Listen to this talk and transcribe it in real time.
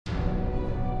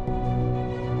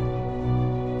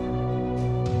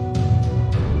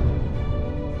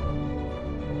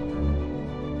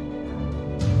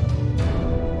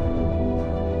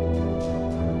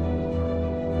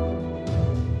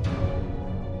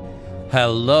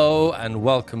Hello and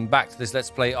welcome back to this Let's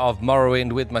Play of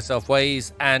Morrowind with myself,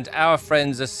 Waze, and our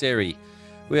friends Asiri.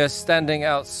 We are standing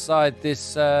outside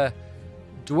this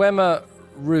Dwemer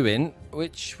ruin,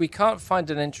 which we can't find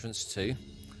an entrance to,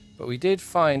 but we did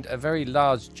find a very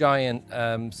large giant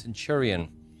centurion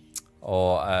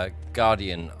or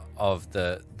guardian of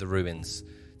the ruins.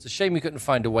 It's a shame we couldn't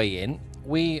find a way in.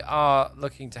 We are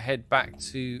looking to head back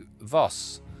to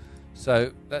Voss,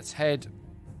 so let's head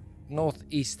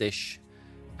northeastish,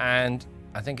 and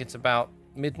I think it's about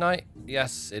midnight.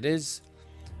 Yes, it is.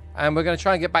 And we're going to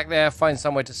try and get back there, find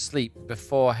somewhere to sleep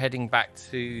before heading back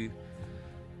to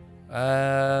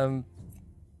I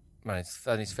need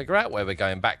to figure out where we're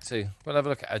going back to. We'll have a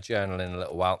look at our journal in a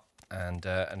little while and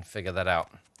figure that out.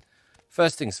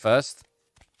 First things first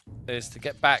is to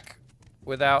get back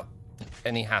without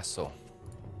any hassle.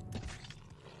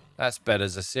 That's better,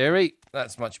 Zasiri.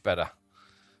 That's much better.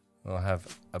 We'll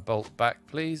have a bolt back,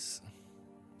 please.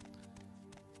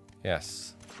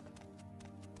 Yes.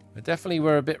 We definitely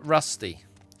were a bit rusty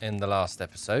in the last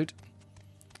episode.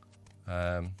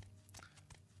 I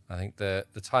think the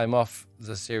time off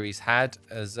the series had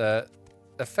has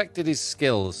affected his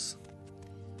skills.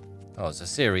 Oh,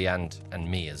 Zasiri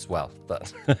and me as well.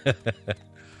 But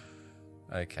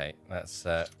okay, let's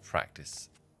practice.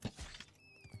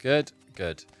 Good,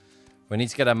 good. We need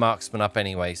to get our marksman up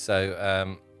anyway,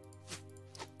 so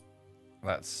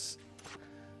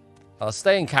I'll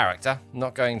stay in character. I'm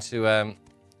not going to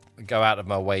go out of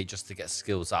my way just to get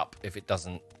skills up if it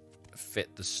doesn't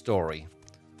fit the story.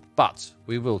 But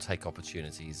we will take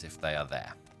opportunities if they are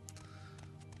there.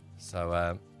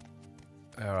 So,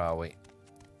 where are we?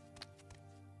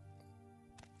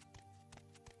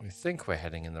 We think we're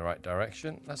heading in the right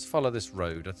direction. Let's follow this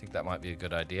road. I think that might be a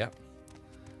good idea.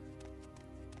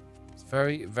 It's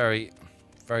very, very,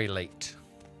 very late.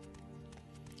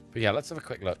 But yeah, let's have a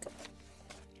quick look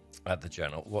at the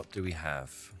journal. What do we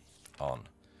have on?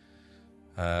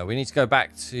 We need to go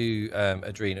back to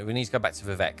Adreno. We need to go back to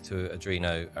Vivec, to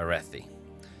Adreno Arethi.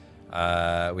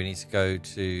 We need to go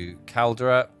to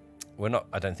Caldera.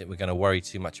 I don't think we're going to worry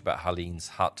too much about Halene's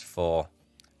hut for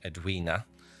Edwina.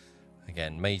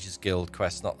 Again, Mage's Guild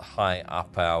quest not high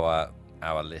up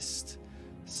our list.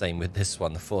 Same with this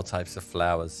one, the 4 types of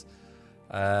flowers.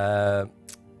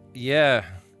 Yeah.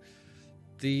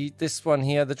 This one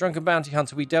here, the Drunken Bounty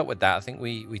Hunter, we dealt with that. I think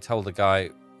we told the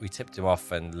guy, we tipped him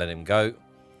off and let him go.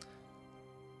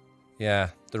 Yeah,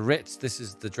 the Ritz, this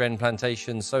is the Dren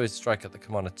Plantation, so is Strike at the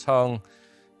Commander Tong.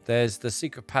 There's the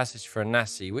Secret Passage for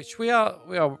Anassi, which we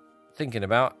are thinking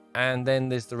about. And then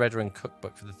there's the Red Rune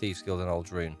Cookbook for the Thieves Guild and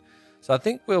Old Rune. So I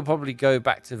think we'll probably go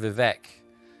back to Vivec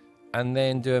and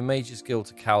then do a Mage's Guild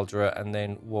to Caldera and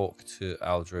then walk to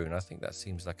Aldrune. I think that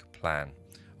seems like a plan.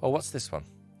 Oh, what's this one?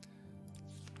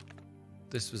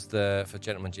 This was for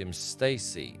Gentleman Jim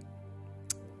Stacy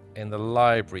in the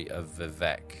library of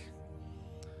Vivec,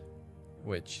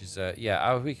 which is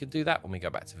yeah, we could do that when we go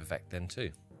back to Vivec then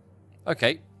too.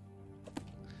 Okay,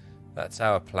 that's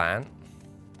our plan.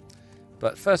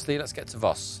 But firstly, let's get to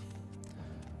Voss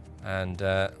and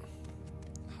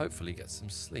hopefully get some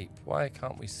sleep. Why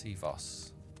can't we see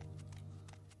Voss?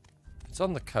 It's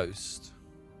on the coast.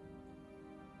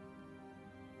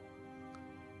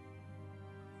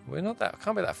 We're not that,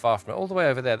 can't be that far from it. All the way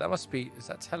over there. That must be, is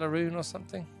that Teleroon or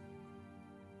something?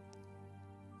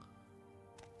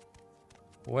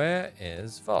 Where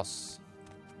is Voss?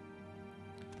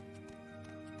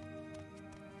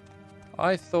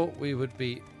 I thought we would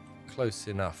be close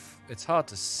enough. It's hard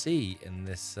to see in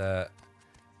this,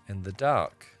 in the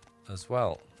dark as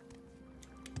well.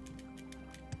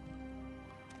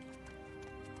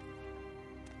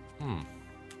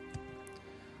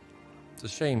 It's a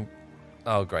shame.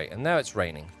 Oh, great. And now it's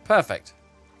raining. Perfect.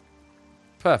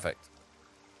 Perfect.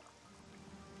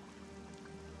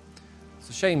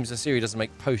 It's a shame Zasiri doesn't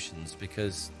make potions,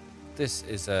 because this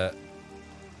is a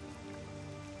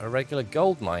regular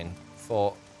gold mine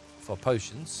for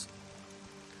potions.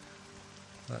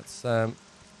 Let's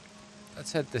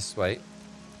head this way.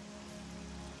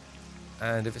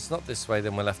 And if it's not this way,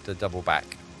 then we'll have to double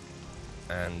back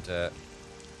and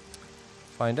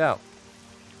find out.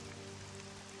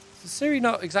 Zasiri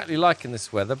not exactly liking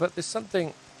this weather, but there's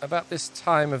something about this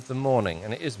time of the morning,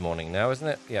 and it is morning now, isn't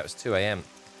it? Yeah, it's 2 a.m.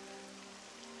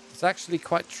 It's actually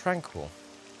quite tranquil.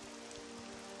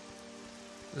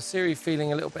 Zasiri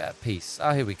feeling a little bit at peace.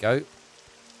 Ah, here we go.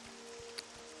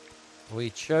 We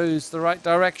chose the right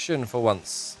direction for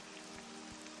once.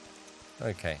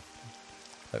 Okay.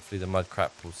 Hopefully the mud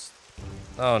crap will...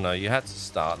 Oh no, you had to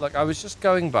start. Look, I was just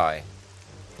going by.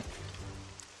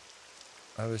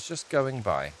 I was just going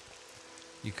by.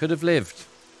 You could have lived.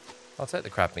 I'll take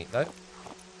the crab meat, though.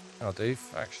 I'll do.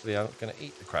 Actually, I'm going to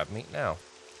eat the crab meat now.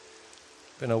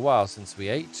 Been a while since we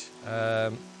ate.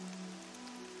 So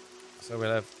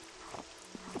we'll have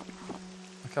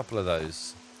a couple of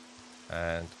those.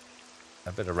 And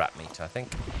a bit of rat meat, I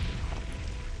think.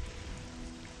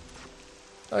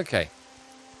 Okay.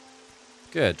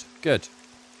 Good, good.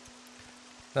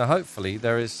 Now, hopefully,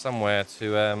 there is somewhere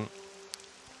to...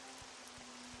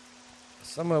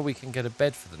 somewhere we can get a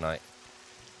bed for the night.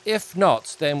 If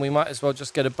not, then we might as well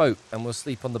just get a boat and we'll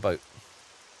sleep on the boat.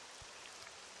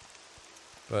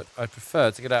 But I'd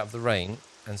prefer to get out of the rain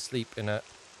and sleep in a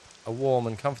warm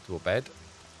and comfortable bed.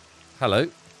 Hello.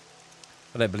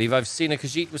 I don't believe I've seen a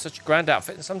Khajiit with such a grand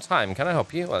outfit in some time. Can I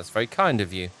help you? Well, that's very kind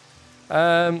of you.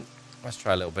 Let's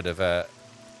try a little bit of a...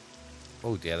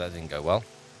 Oh dear, that didn't go well.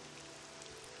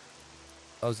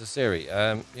 Oh,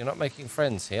 Zasiri, you're not making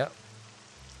friends here.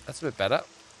 That's a bit better.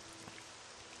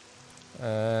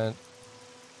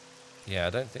 Yeah, I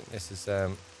don't think this is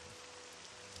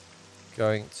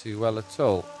going too well at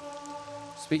all.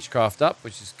 Speechcraft up,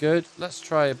 which is good. Let's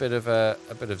try a bit of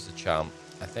the charm.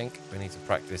 I think we need to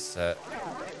practice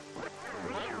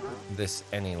this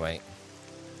anyway.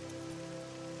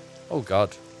 Oh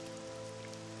God.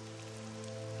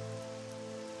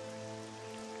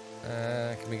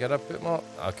 Can we get up a bit more?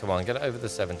 Oh, come on, get it over the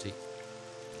 70.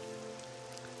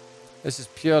 This is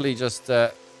purely just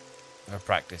a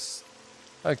practice.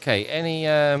 Okay, any...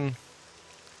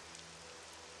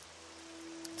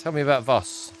 Tell me about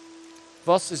Voss.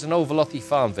 Voss is an old Velothi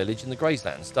farm village in the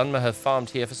Grayslands. Dunmer have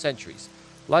farmed here for centuries.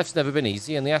 Life's never been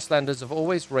easy, and the Ashlanders have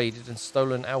always raided and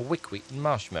stolen our wickwheat and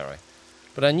marshmallow.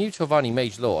 But our new Telvanni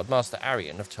Mage Lord, Master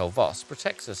Arian of Tel Voss,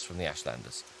 protects us from the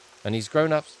Ashlanders, and he's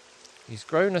grown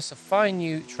us a fine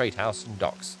new trade house and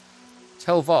docks.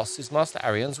 Tel Voss is Master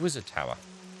Arian's wizard tower.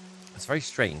 It's very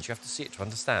strange. You have to see it to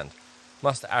understand.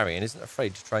 Master Arian isn't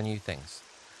afraid to try new things.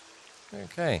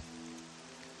 Okay.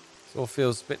 This all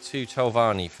feels a bit too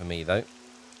Telvanni for me, though,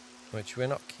 which we're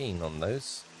not keen on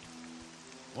those.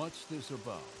 What's this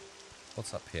about?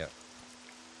 What's up here?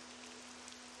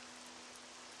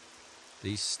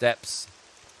 These steps.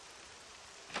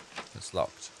 It's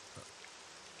locked.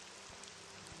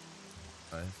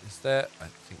 Is there? I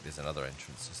think there's another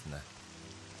entrance, isn't there?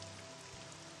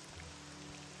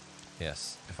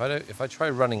 Yes. If I try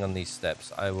running on these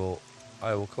steps, I will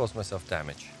cause myself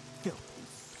damage.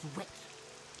 Filthy sweat.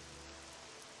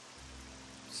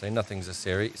 Say nothing,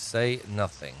 Zasiri. Say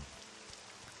nothing.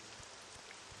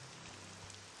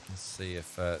 Let's see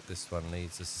if this one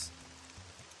leads us.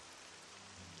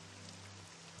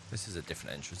 This is a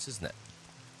different entrance, isn't it?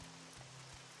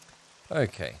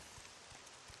 Okay.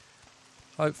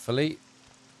 Hopefully.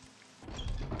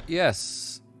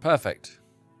 Yes. Perfect.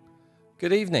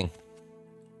 Good evening.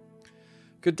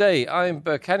 Good day. I'm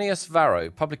Burcanius Varro,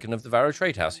 publican of the Varro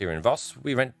Trade House here in Voss.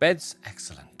 We rent beds.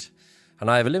 Excellent. And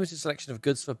I have a limited selection of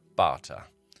goods for barter.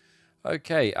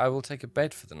 Okay, I will take a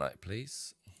bed for the night,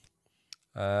 please.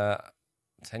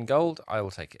 10 gold. I will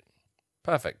take it.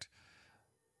 Perfect.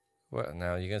 Well,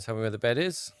 now you're going to tell me where the bed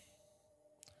is?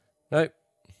 Nope.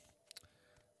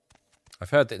 I've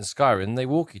heard that in Skyrim they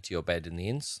walk you to your bed in the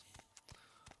inns.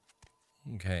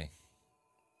 Okay.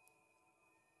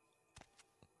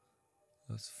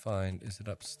 Let's find... Is it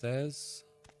upstairs?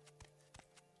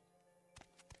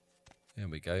 Here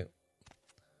we go.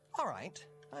 All right,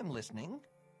 I'm listening.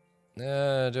 Do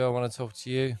I want to talk to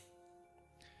you?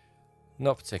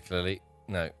 Not particularly.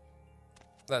 No.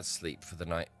 Let's sleep for the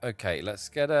night. Okay, let's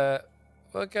get a...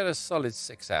 We'll get a solid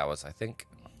 6 hours, I think.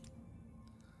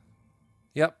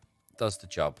 Yep. Does the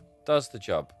job. Does the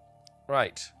job.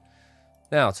 Right.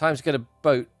 Now, time to get a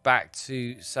boat back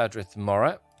to Sadrith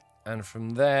Mora. And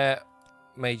from there,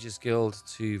 Mage's Guild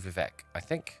to Vivec. I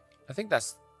think that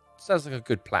sounds like a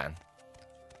good plan.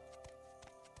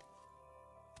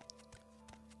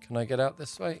 Can I get out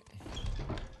this way?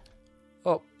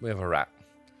 Oh, we have a rat.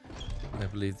 I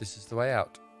believe this is the way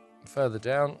out. Further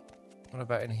down. What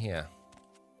about in here?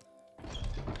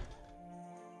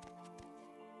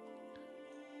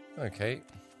 Okay.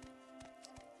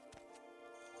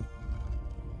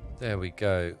 There we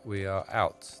go. We are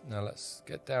out. Now let's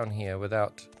get down here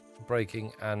without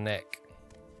breaking our neck.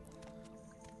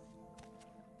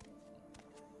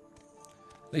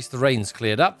 At least the rain's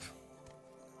cleared up.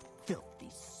 Filthy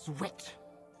sweat.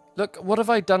 Look, what have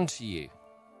I done to you?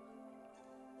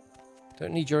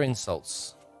 Don't need your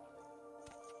insults.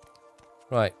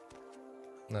 Right.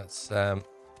 Let's head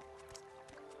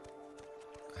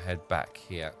back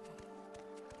here.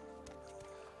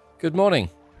 Good morning.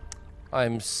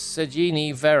 I'm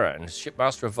Sejini Veran,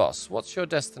 shipmaster of Voss. What's your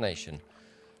destination?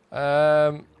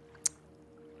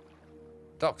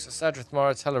 Docks at Sadrith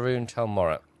Mora, Teleroon, Tel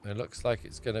Mora. It looks like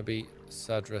it's going to be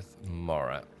Sadrith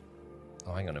Mora.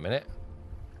 Oh, hang on a minute.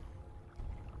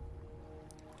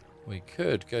 We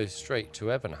could go straight to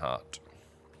Ebonheart.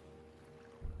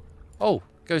 Oh,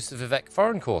 goes to Vivec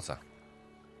Foreign Quarter.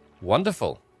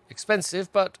 Wonderful.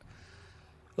 Expensive, but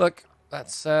look,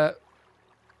 that's we'll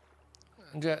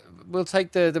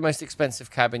take the most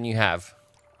expensive cabin you have.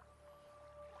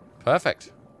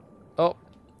 Perfect. Oh,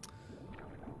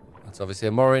 that's obviously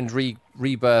a Morrowind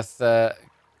Rebirth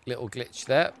little glitch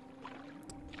there,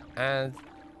 and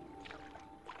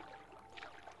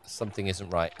something isn't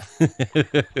right.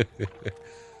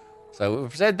 So we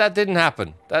said that didn't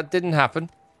happen. That didn't happen.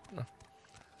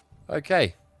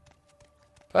 Okay.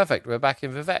 Perfect. We're back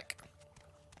in Vivec.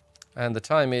 And the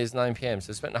time is 9 PM.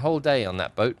 So I spent a whole day on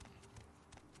that boat.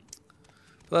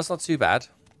 But that's not too bad.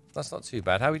 That's not too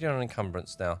bad. How are we doing on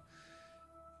encumbrance now?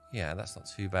 Yeah, that's not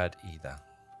too bad either.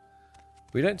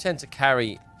 We don't tend to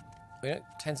carry... We don't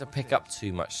tend to pick up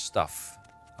too much stuff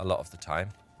a lot of the time,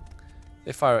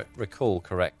 if I recall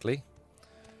correctly.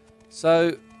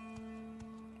 So,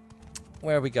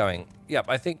 where are we going? Yep,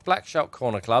 I think Black Shark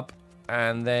Corner Club,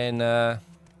 and then the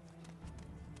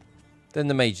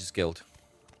Mages Guild.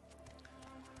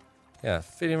 Yeah,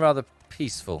 feeling rather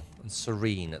peaceful and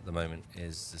serene at the moment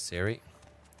is the series.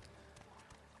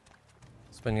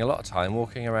 Spending a lot of time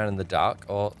walking around in the dark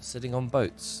or sitting on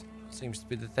boats seems to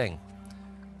be the thing.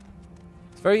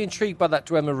 Very intrigued by that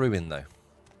Dwemer ruin, though.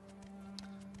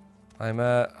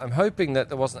 I'm hoping that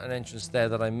there wasn't an entrance there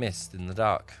that I missed in the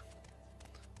dark,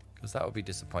 because that would be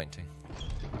disappointing.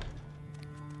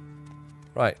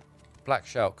 Right, Black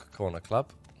Shark Corner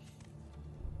Club.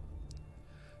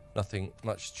 Nothing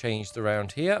much changed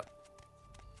around here.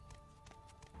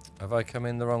 Have I come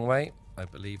in the wrong way? I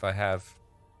believe I have.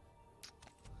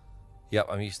 Yep,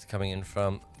 I'm used to coming in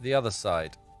from the other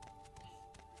side.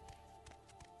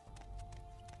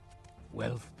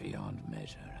 Wealth beyond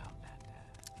measure, Outlander.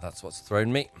 That's what's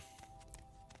thrown me.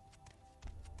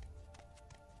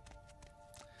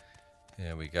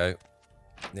 Here we go.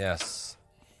 Yes.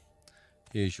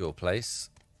 Usual place.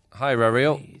 Hi,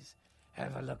 Rariel. Please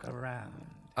have a look around.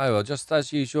 I will, just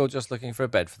as usual, just looking for a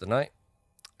bed for the night.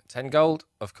 10 gold,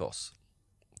 of course.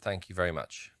 Thank you very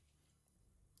much.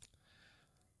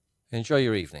 Enjoy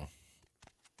your evening.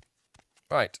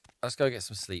 Right, let's go get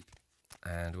some sleep.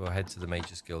 And we'll head to the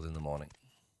Mages Guild in the morning.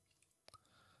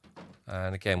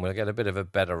 And again, we'll get a bit of a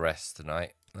better rest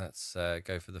tonight. Let's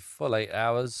go for the full 8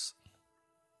 hours.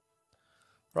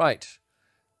 Right.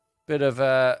 Bit of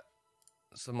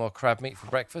some more crab meat for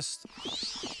breakfast.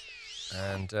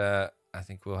 And I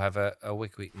think we'll have a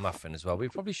Wick muffin as well. We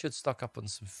probably should stock up on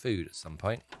some food at some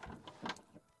point.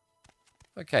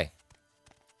 Okay.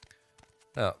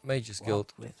 Now, Mages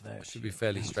Guild should be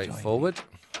fairly straightforward.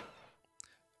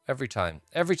 Every time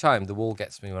the wall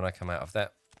gets me when I come out of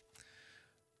that.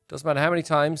 Doesn't matter how many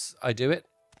times I do it.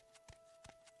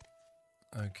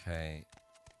 Okay.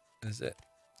 Is it?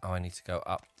 Oh, I need to go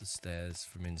up the stairs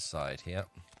from inside here.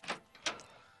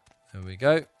 There we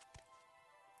go.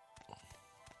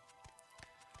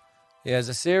 Yeah,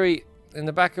 Zasiri, in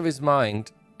the back of his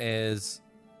mind is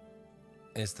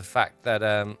the fact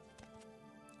that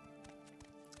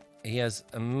he has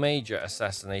a major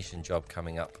assassination job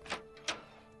coming up.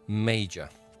 Major.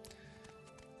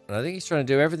 And I think he's trying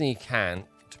to do everything he can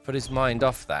to put his mind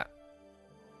off that.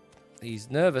 He's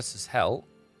nervous as hell.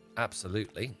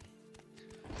 Absolutely.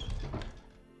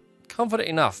 Confident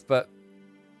enough, but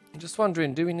I'm just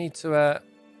wondering, do we need to...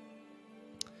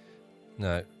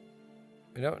 No.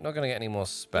 We're not going to get any more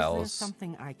spells. Is there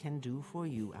something I can do for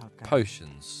you, Outguard?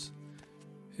 Potions.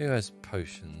 Who has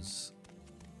potions?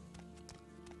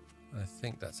 I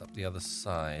think that's up the other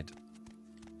side.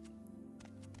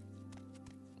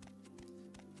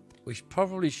 We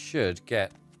probably should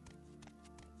get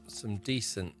some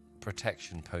decent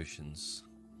protection potions.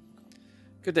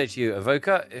 Good day to you,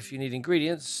 Evoker. If you need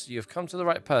ingredients, you've come to the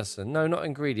right person. No, not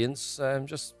ingredients. I'm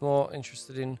just more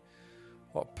interested in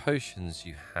what potions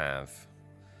you have.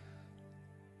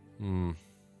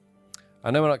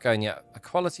 I know we're not going yet. A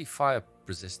quality fire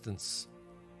resistance.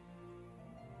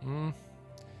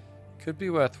 Could be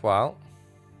worthwhile.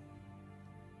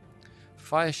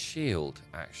 Fire shield,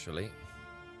 actually.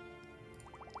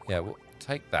 Yeah, we'll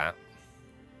take that.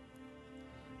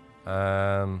 Do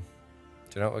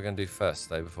you know what we're going to do first,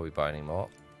 though, before we buy any more?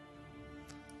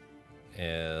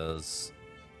 Yeah,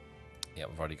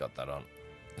 we've already got that on.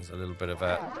 There's a little bit of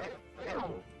a...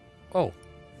 Oh,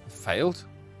 failed?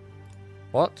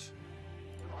 What?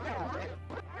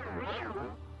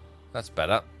 That's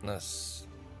better. That's...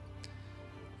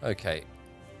 Okay.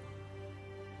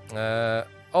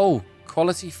 Oh,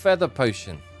 Quality feather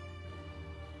potion.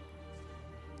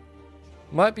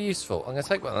 Might be useful. I'm going to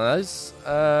take one of those.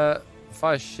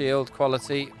 Fire shield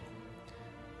quality.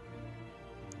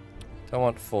 Don't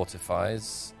want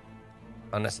fortifies.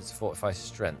 Unless it's fortify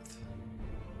strength.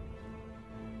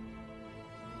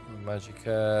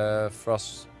 Magicka,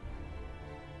 frost.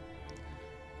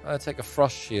 I'll take a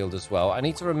frost shield as well. I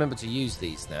need to remember to use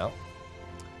these now.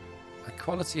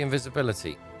 Quality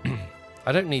invisibility.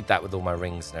 I don't need that with all my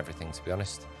rings and everything, to be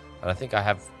honest. And I think I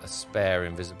have a spare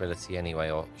invisibility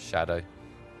anyway, or shadow.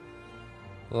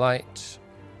 Light.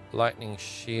 Lightning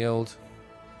shield.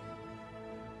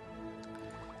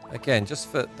 Again, just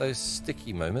for those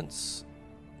sticky moments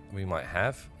we might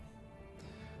have.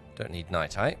 Don't need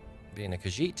Nightite. Being a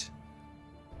Khajiit.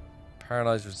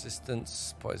 Paralyze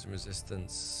resistance. Poison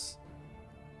resistance.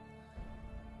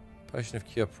 Potion of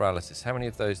cure paralysis. How many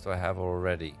of those do I have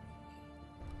already?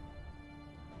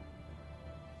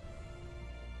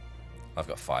 I've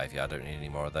got 5. Yeah, I don't need any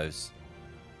more of those.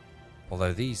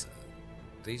 Although these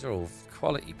are all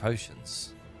quality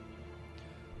potions.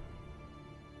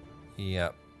 Yeah,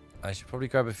 I should probably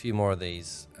grab a few more of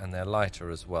these, and they're lighter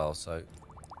as well. So,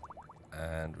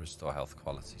 and restore health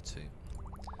quality too.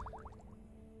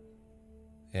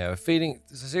 Yeah, we're feeling.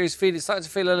 It's a serious feeling. It's starting to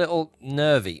feel a little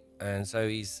nervy, and so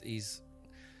he's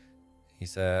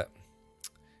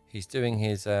doing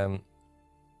his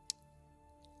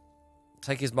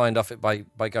take his mind off it by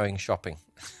going shopping.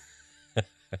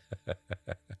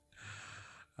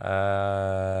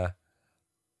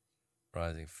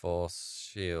 Rising force,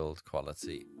 shield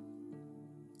quality.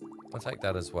 I'll take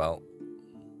that as well.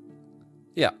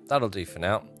 Yeah, that'll do for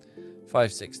now.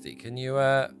 560. Can you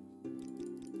I'll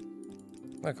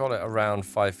call it around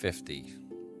 550.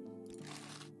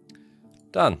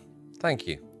 Done. Thank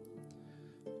you.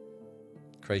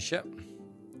 Kracia.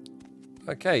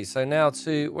 Okay, so now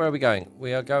to... Where are we going?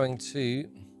 We are going to...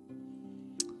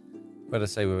 Where did I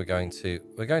say we were going to?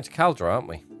 We're going to Caldera, aren't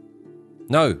we?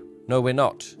 No, we're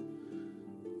not.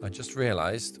 I just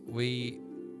realised we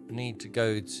need to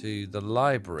go to the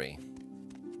library.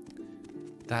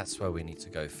 That's where we need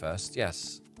to go first,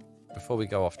 yes. Before we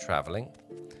go off travelling.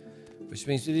 Which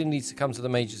means we didn't need to come to the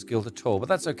Mages Guild at all. But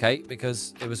that's okay,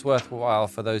 because it was worthwhile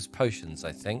for those potions,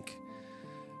 I think.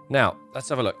 Now, let's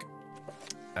have a look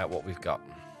at what we've got.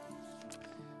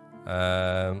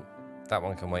 That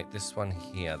one can wait. This one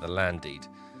here, the land deed.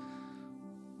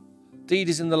 Deed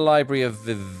is in the library of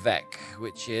Vivec,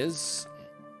 which is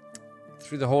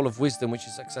through the Hall of Wisdom, which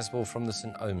is accessible from the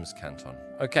St. Ohms Canton.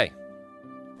 Okay.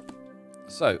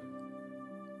 So,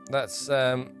 that's...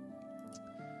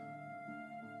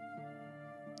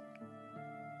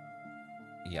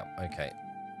 yeah, okay.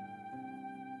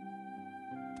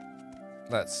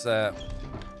 Let's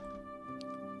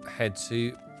head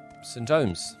to St.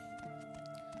 Ohms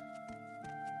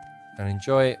and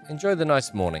enjoy the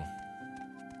nice morning.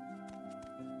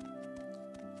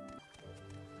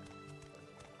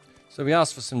 So we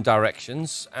asked for some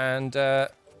directions, and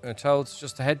we're told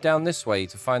just to head down this way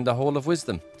to find the Hall of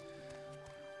Wisdom.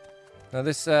 Now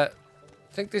this, I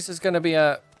think this is going to be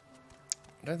a...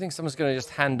 I don't think someone's going to just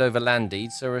hand over land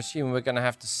deeds, so we're assuming we're going to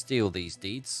have to steal these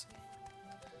deeds.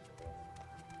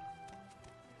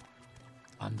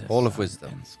 Hall of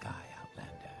Wisdom. Sky,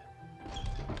 Outlander.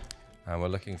 And we're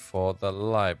looking for the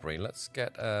library. Let's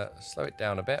get slow it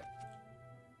down a bit.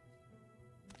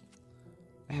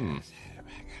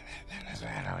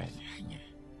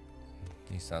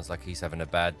 He sounds like he's having a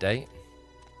bad day.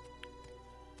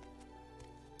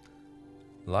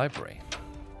 Library.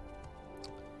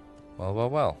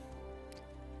 Well.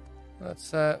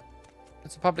 It's a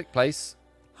public place.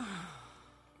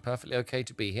 Perfectly okay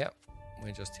to be here.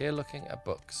 We're just here looking at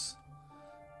books.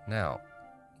 Now,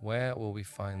 where will we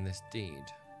find this deed?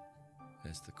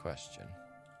 Is the question.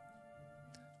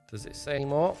 Does it say any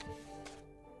more?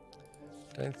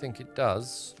 Don't think it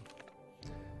does.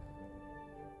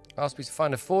 Asked me to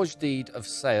find a forged deed of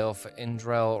sale for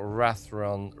Indrel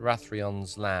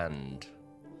Rathrion's land.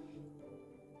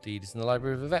 Deed is in the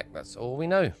library of Vivec. That's all we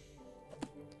know.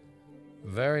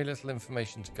 Very little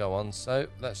information to go on, so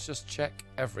let's just check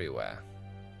everywhere.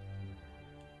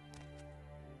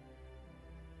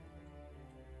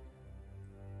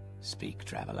 Speak,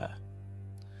 traveler.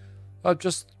 Oh,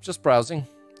 just browsing,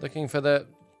 looking for the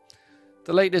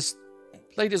latest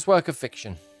work of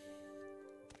fiction.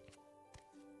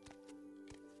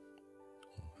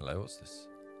 Hello, what's this?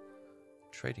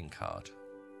 Trading card.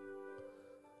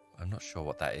 I'm not sure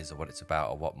what that is or what it's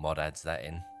about or what mod adds that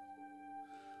in.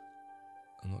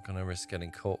 I'm not going to risk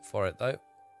getting caught for it, though.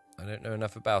 I don't know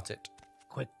enough about it.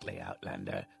 Quickly,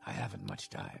 Outlander. I haven't much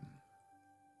time.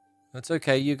 That's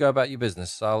okay. You go about your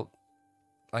business.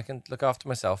 I can look after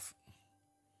myself.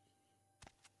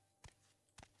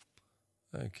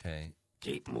 Okay.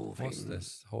 Keep moving. What's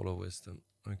this? Hall of Wisdom.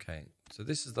 Okay. So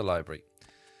this is the library.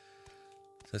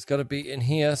 So it's got to be in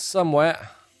here somewhere.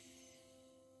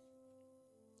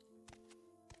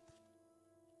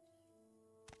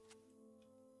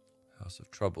 House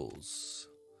of Troubles.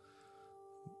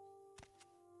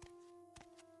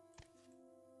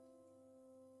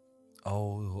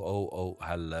 Oh,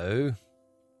 hello.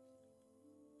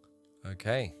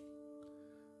 Okay.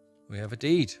 We have a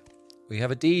deed. We have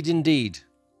a deed indeed.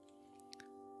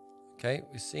 Okay,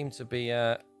 we seem to be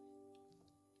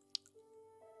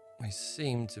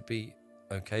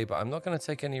okay, but I'm not going to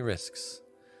take any risks.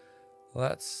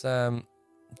 Let's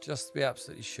just be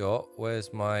absolutely sure.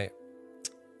 Where's my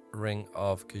Ring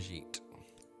of Khajiit?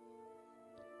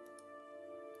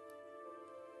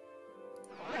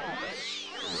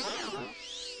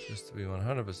 Just to be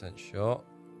 100% sure.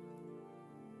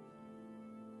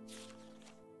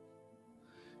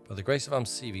 By the grace of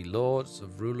Amsivi, lords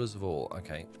of rulers of all.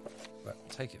 Okay, well,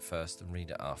 take it first and read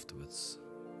it afterwards.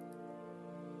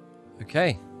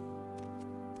 Okay.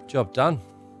 Job done.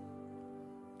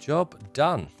 Job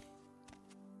done.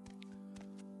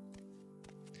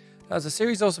 As a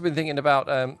series, also been thinking about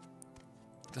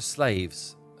the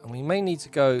slaves, and we may need to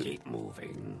go Keep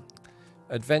moving.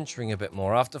 Adventuring a bit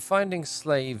more after finding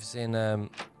slaves in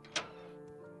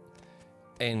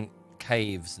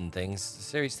caves and things. The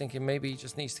series thinking maybe he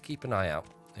just needs to keep an eye out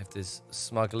if there's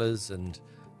smugglers and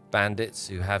bandits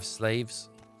who have slaves.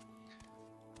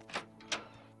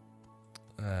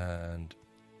 And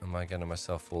am I getting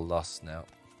myself all lost now?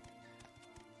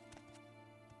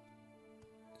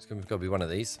 It's got to be one of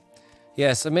these.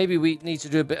 Yeah, so maybe we need to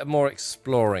do a bit more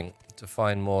exploring to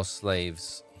find more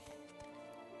slaves.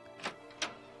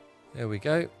 There we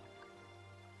go.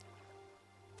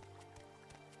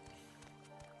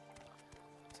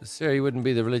 So Siri wouldn't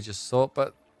be the religious sort,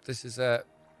 but this is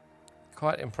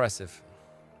quite impressive.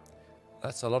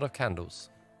 That's a lot of candles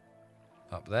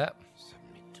up there.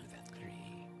 Submit to the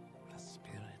three. The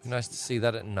spirits. Nice to see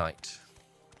that at night.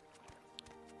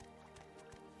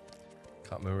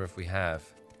 Can't remember if we have.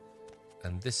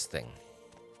 And this thing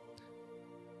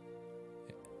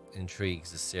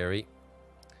intrigues the Siri.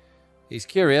 He's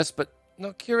curious, but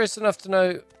not curious enough to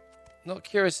know, not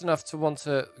curious enough to want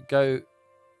to go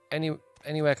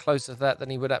anywhere closer to that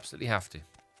than he would absolutely have to.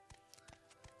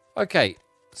 Okay,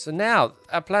 so now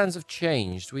our plans have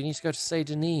changed. We need to go to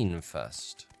Saint-Denis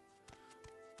first.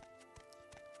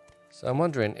 So I'm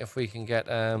wondering if we can get,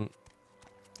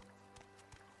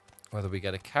 whether we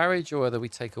get a carriage or whether we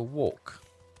take a walk.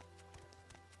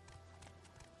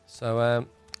 So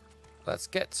let's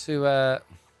get to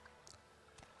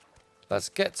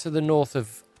the north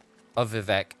of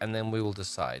Vivec, and then we will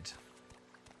decide.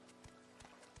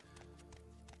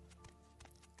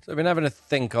 So I've been having a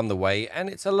think on the way, and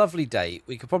it's a lovely day.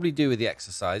 We could probably do with the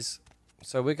exercise.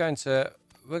 So we're going to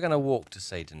walk to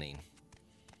Saint-Denis.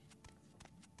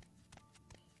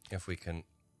 If we can.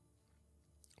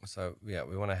 So yeah,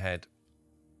 we want to head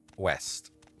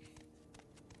west.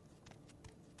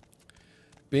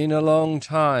 Been a long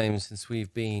time since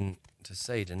we've been to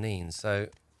Saint-Denis, so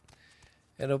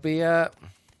it'll be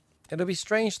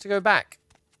strange to go back.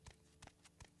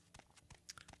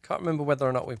 Can't remember whether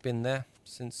or not we've been there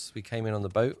since we came in on the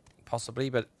boat, possibly,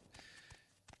 but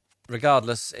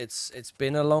regardless, it's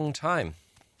been a long time.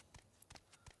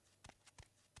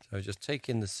 So just take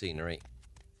in the scenery,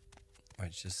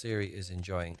 which the Siri is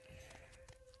enjoying.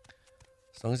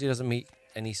 As long as he doesn't meet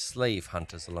any slave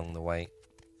hunters along the way.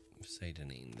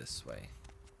 Saint-Denis this way,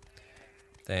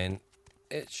 then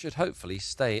it should hopefully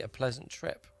stay a pleasant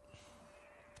trip.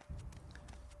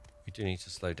 We do need to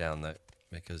slow down though,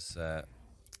 because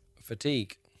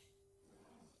fatigue.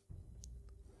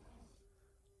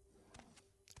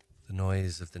 The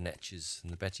noise of the netches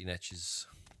and the Betty netches.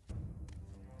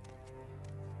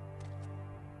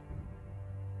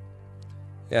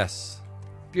 Yes,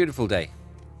 beautiful day.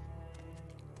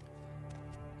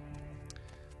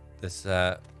 This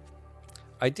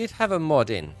I did have a mod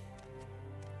in.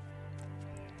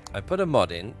 I put a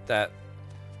mod in that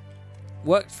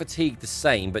worked fatigue the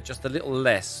same, but just a little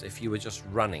less if you were just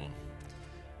running.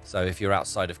 So if you're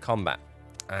outside of combat.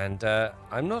 And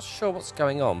I'm not sure what's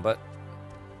going on, but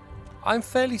I'm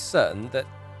fairly certain that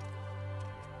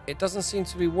it doesn't seem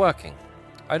to be working.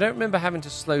 I don't remember having to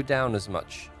slow down as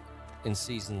much in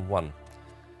Season 1.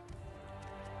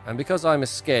 And because I'm a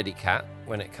scaredy cat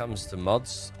when it comes to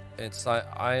mods, it's like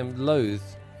I am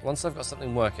loath, once I've got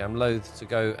something working, I'm loath to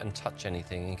go and touch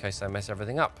anything in case I mess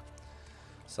everything up.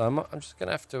 So I'm just going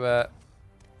to have to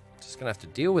Just going to have to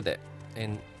deal with it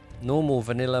in normal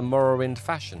vanilla Morrowind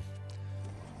fashion.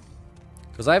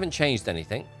 Because I haven't changed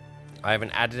anything. I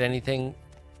haven't added anything,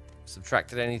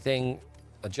 subtracted anything,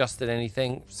 adjusted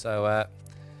anything. So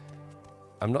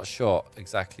I'm not sure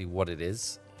exactly what it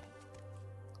is.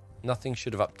 Nothing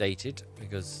should have updated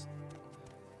because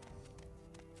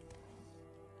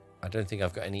I don't think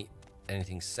I've got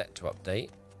anything set to update.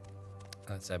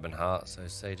 That's Ebonheart, so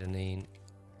Seydanine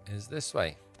is this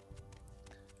way.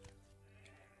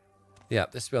 Yeah,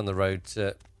 this will be on the road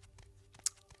to...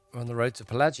 We're on the road to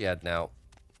Pelagiad now.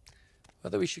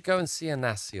 Whether we should go and see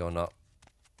Anassi or not.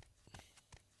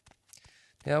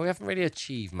 Yeah, we haven't really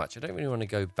achieved much. I don't really want to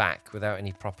go back without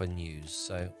any proper news,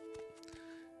 so...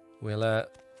 We'll,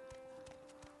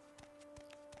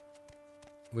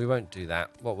 we won't do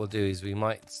that. What we'll do is we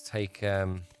might take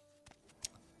a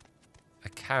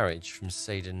carriage from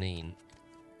Seydanine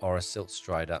or a Silt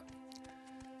Strider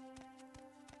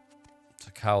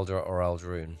to Caldera or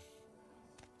Aldroon.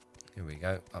 Here we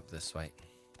go, up this way.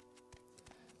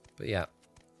 But yeah,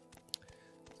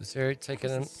 this here taken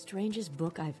It's the strangest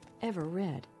book I've ever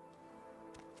read.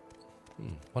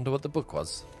 Wonder what the book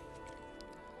was.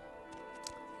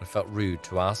 I felt rude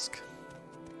to ask.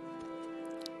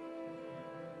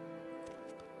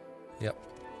 Yep,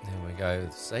 there we go.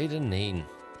 Seydanine.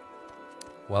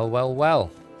 Well, well,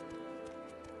 well.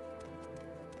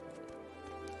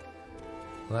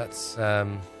 Let's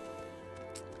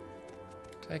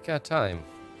take our time.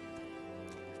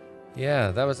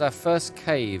 Yeah, that was our first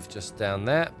cave just down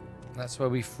there. That's where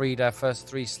we freed our first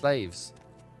 3 slaves.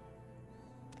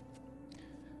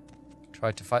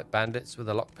 Tried to fight bandits with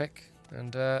a lockpick.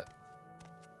 And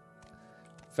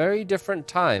very different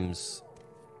times.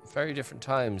 Very different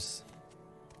times.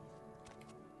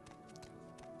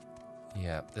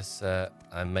 Yeah, this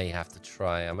I may have to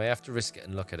try. I may have to risk it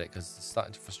and look at it because it's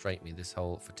starting to frustrate me, this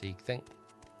whole fatigue thing.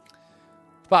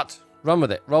 But run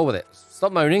with it. Roll with it.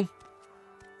 Stop moaning.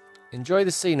 Enjoy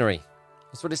the scenery.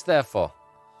 That's what it's there for.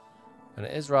 And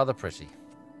it is rather pretty.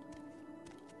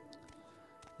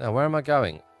 Now, where am I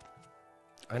going?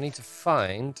 I need to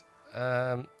find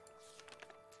Indrel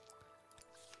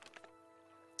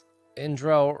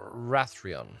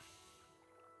Rathrion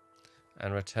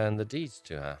and return the deeds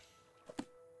to her.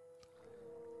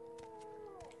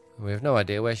 We have no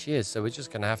idea where she is, so we're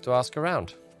just going to have to ask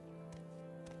around.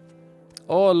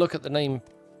 Or look at the name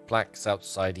plaques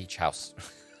outside each house.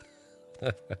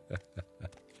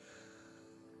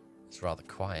 It's rather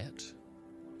quiet.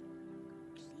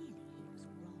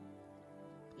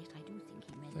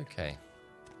 Okay.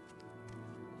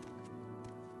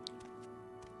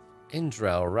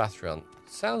 Indrel Rathrion.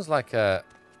 Sounds like a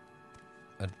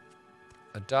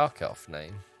dark elf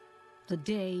name. The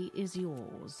day is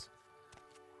yours.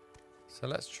 So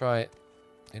let's try...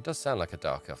 It does sound like a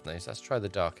dark elf name, so let's try the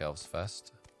dark elves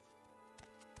first.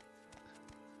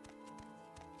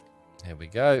 Here we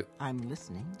go. I'm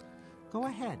listening. Go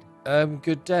ahead.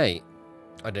 Good day.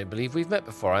 I don't believe we've met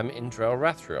before. I'm Indrel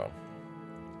Rathrion.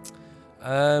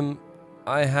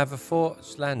 I have a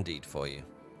forged land deed for you.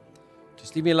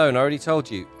 Just leave me alone. I already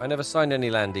told you. I never signed any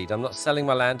land deed. I'm not selling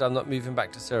my land. I'm not moving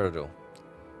back to Cyrodiil.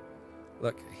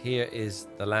 Look, here is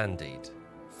the land deed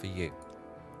for you.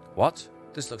 What?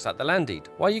 This looks like the land deed.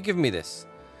 Why are you giving me this?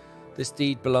 This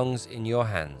deed belongs in your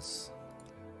hands.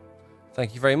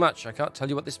 Thank you very much. I can't tell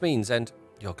you what this means. And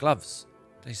your gloves.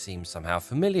 They seem somehow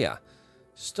familiar.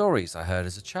 Stories I heard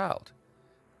as a child.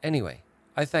 Anyway,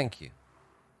 I thank you.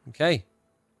 Okay.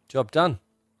 Job done.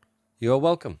 You are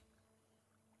welcome.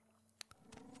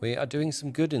 We are doing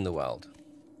some good in the world.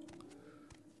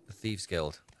 The Thieves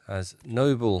Guild has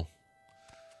noble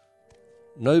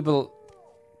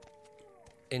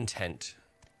intent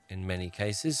in many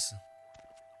cases.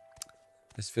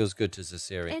 This feels good to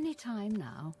Zasiri. Any time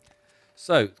now.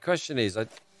 So, the question is,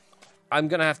 I'm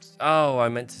going to have to... Oh, I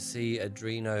meant to see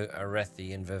Adreno,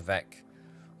 Arethi, and Vivec.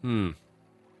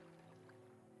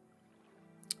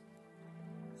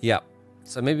 Yeah.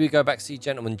 So maybe we go back, see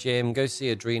Gentleman Jim, go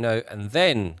see Adreno, and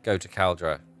then go to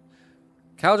Caldera.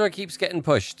 Caldera keeps getting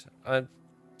pushed.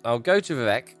 I'll go to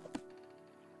Vivec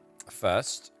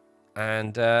first,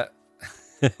 and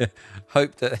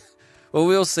hope that... Well,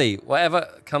 we'll see. Whatever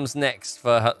comes next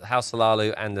for House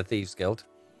Hlaalu and the Thieves Guild.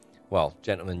 Well,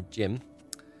 Gentleman Jim.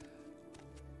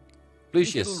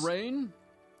 Lucius. Little rain?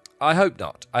 I hope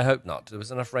not. I hope not. There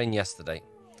was enough rain yesterday.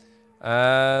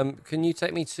 Can you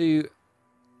take me to...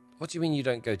 What do you mean you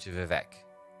don't go to Vivec?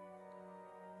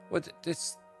 What?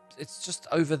 It's just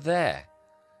over there.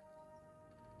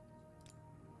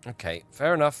 Okay,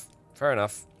 fair enough. Fair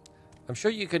enough. I'm sure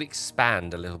you could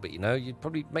expand a little bit, you know. You'd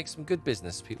probably make some good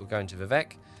business, people going to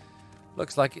Vivec.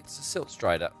 Looks like it's a silt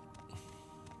strider.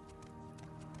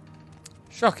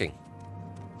 Shocking.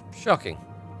 Shocking.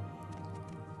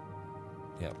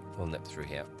 Yep, we'll nip through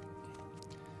here.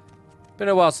 Been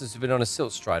a while since we've been on a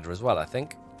silt strider as well, I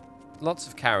think. Lots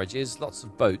of carriages, lots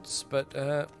of boats, but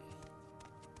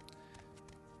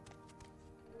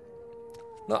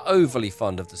not overly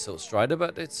fond of the silt strider,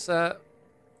 but it's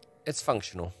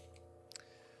functional.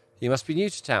 You must be new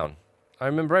to town. I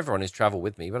remember everyone who's travelled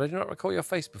with me, but I do not recall your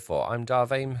face before. I'm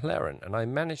Darvaim Hlaalu, and I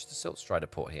manage the silt strider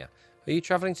port here. Are you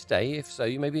travelling today? If so,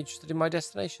 you may be interested in my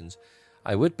destinations.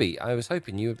 I would be. I was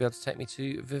hoping you would be able to take me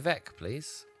to Vivec,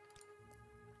 please.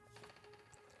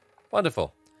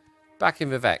 Wonderful. Back in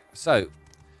Vivec. So,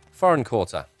 Foreign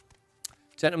Quarter.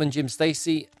 Gentleman Jim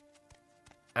Stacy.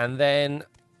 And then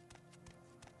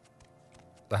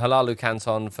the Hlaalu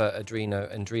Canton for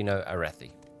Endrino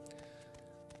Arethi.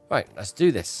 Right, let's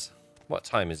do this. What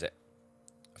time is it?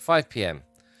 5 PM.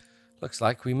 Looks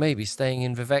like we may be staying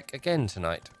in Vivec again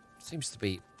tonight. Seems to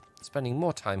be spending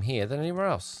more time here than anywhere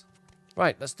else.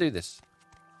 Right, let's do this.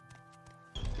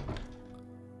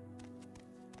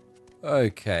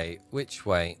 Okay, which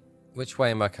way? Which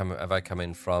way am I coming? Have I come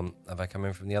in from? Have I come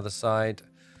in from the other side?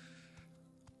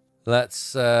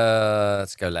 Let's go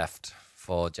left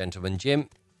for Gentleman Jim,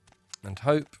 and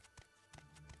hope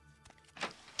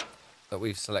that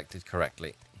we've selected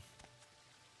correctly.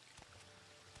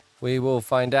 We will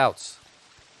find out.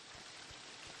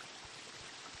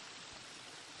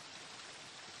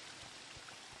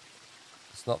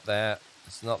 It's not there.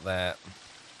 It's not there.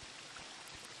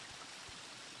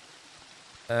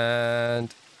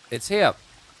 And it's here.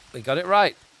 We got it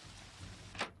right.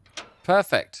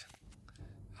 Perfect.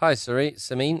 Hi,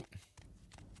 Samin.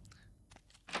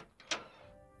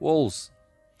 Walls.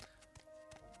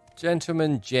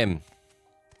 Gentleman Jim.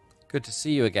 Good to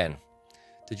see you again.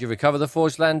 Did you recover the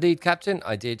forged land deed, Captain?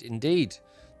 I did indeed.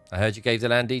 I heard you gave the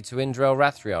land deed to Indrel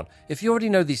Rathrion. If you already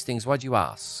know these things, why'd you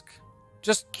ask?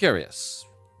 Just curious.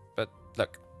 But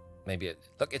look,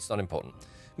 it's not important.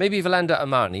 Maybe Valanda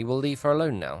Amarni will leave her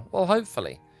alone now. Well,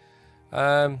 hopefully.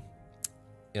 You're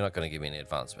not going to give me any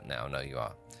advancement now. No, you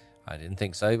are. I didn't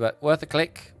think so, but worth a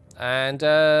click. And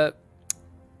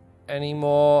any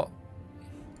more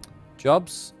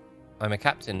jobs? I'm a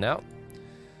captain now.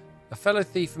 A fellow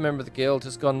thief, a member of the guild,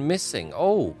 has gone missing.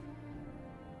 Oh.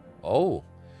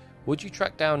 Would you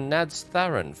track down Nads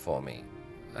Tharan for me?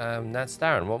 Nads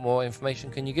Tharan, what more information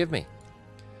can you give me?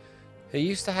 He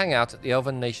used to hang out at the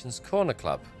Elven Nation's Corner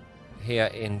Club, here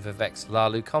in Vivec's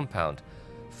Hlaalu compound.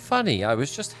 Funny, I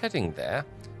was just heading there.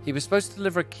 He was supposed to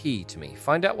deliver a key to me.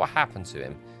 Find out what happened to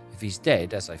him. If he's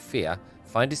dead, as I fear,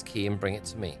 find his key and bring it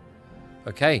to me.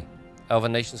 Okay,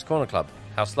 Elven Nation's Corner Club,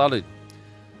 House Hlaalu.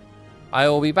 I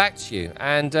will be back to you.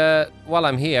 And while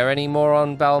I'm here, any more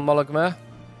on Bal Molagmer?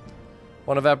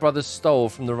 One of our brothers stole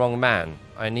from the wrong man.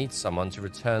 I need someone to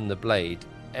return the blade.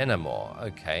 Enamor,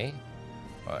 okay.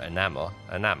 Or Enamor.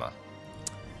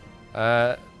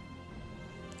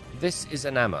 This is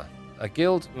Enamor. A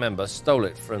guild member stole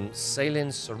it from Salin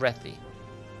Sorethi,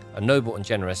 a noble and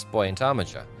generous buoyant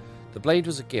armature. The blade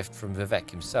was a gift from Vivec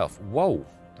himself. Whoa,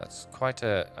 that's quite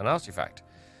an artifact.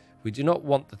 We do not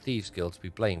want the Thieves Guild to be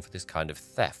blamed for this kind of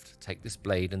theft. Take this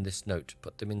blade and this note.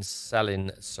 Put them in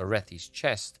Salin Sorethi's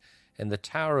chest in the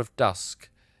Tower of Dusk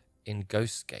in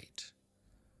Ghostgate.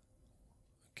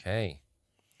 Okay.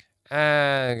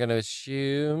 I'm going to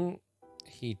assume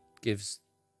he gives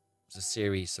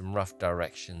Zasiri some rough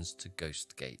directions to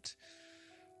Ghostgate.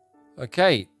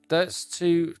 Okay, that's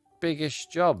 2 biggish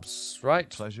jobs, right?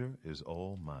 Pleasure is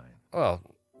all mine. Well,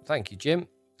 thank you, Jim.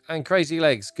 And Crazy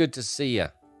Legs, good to see you,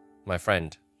 my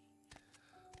friend.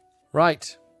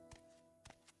 Right.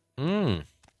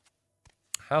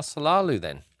 House Hlaalu,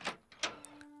 then.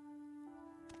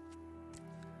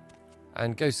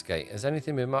 And Ghostgate. Has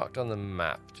anything been marked on the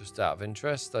map? Just out of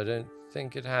interest? I don't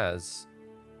think it has.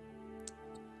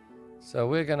 So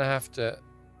we're going to have to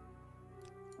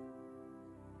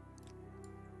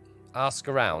ask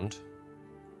around.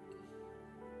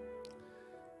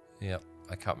 Yep,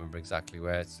 I can't remember exactly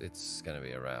where. It's going to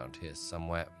be around here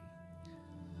somewhere.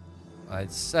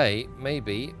 I'd say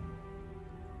maybe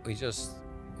we just,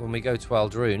 when we go to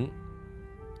Aldrune,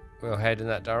 we'll head in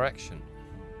that direction.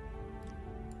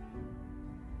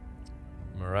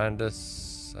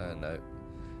 Mirandus, no.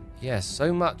 Yes,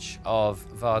 so much of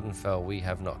Vardenfell we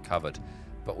have not covered,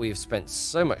 but we have spent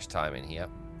so much time in here.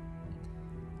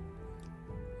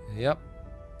 Yep.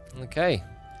 Okay.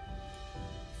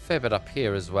 Fair bit up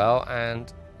here as well,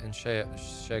 and in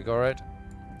Shegorid.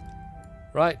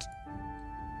 Right.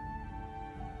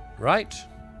 Right.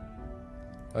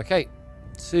 Okay.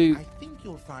 I think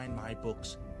you'll find my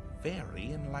books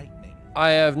very enlightening. I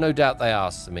have no doubt they are,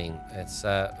 Samin. It's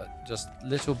just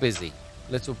little busy.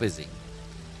 Little busy.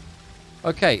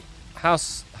 Okay,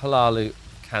 House Hlaalu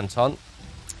Canton.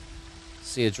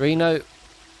 See Adreno.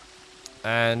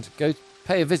 And go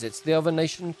pay a visit to the Elven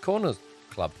Nation Corner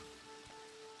Club.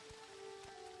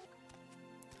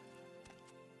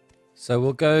 So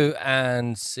we'll go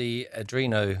and see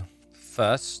Adreno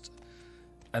first.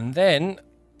 And then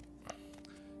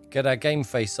get our game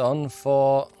face on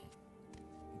for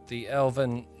the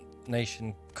Elven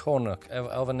Nation's Corner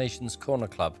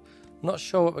Club. Not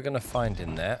sure what we're going to find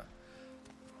in there.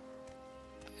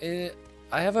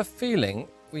 I have a feeling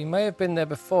we may have been there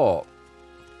before.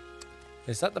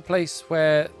 Is that the place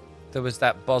where there was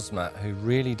that Bosma who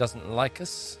really doesn't like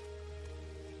us?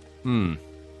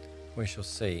 We shall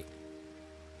see.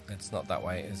 It's not that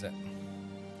way, is it?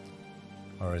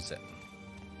 Or is it?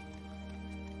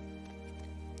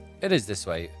 It is this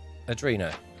way.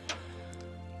 Adreno.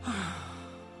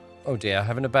 Oh dear,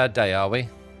 having a bad day, are we?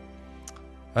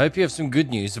 I hope you have some good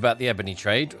news about the ebony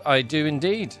trade. I do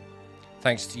indeed.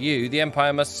 Thanks to you, the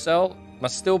Empire must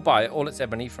still buy all its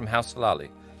ebony from House Hlaalu.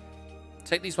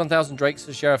 Take these 1,000 drakes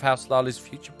as share of House Hlaalu's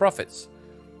future profits.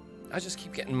 I just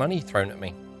keep getting money thrown at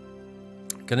me.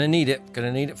 Gonna need it.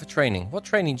 Gonna need it for training. What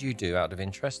training do you do out of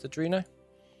interest, Adreno?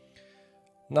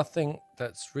 Nothing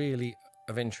that's really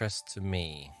of interest to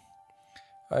me.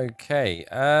 Okay.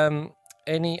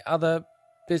 Any other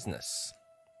business?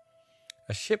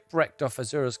 A ship wrecked off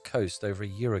Azura's coast over a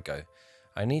year ago.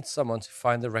 I need someone to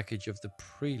find the wreckage of the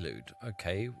Prelude.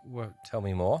 Okay, well, tell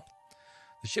me more.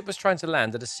 The ship was trying to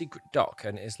land at a secret dock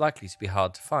and is likely to be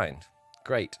hard to find.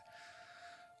 Great.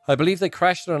 I believe they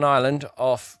crashed on an island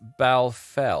off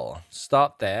Balfell.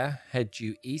 Start there, head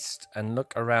due east, and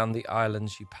look around the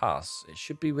islands you pass. It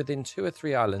should be within 2 or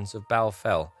 3 islands of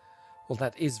Balfell. Well,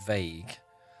 that is vague.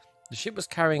 The ship was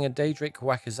carrying a Daedric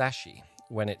Wakizashi.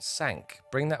 When it sank,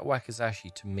 bring that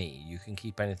Wakizashi to me. You can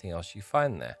keep anything else you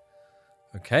find there.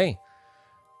 Okay.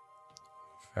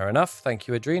 Fair enough. Thank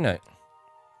you, Adreno.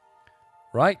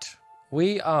 Right.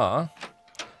 We have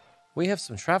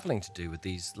some traveling to do with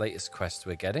these latest quests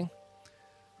we're getting.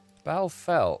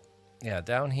 Balfell. Yeah,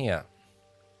 down here.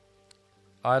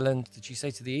 Island, did you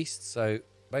say to the east? So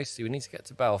basically we need to get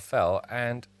to Balfell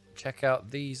and check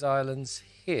out these islands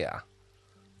here.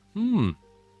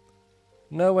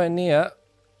 Nowhere near.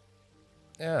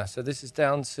 Yeah, so this is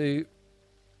down to,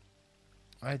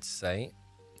 I'd say,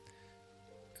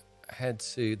 head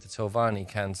to the Tilvani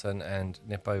Canton and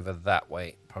nip over that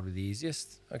way. Probably the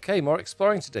easiest. Okay, more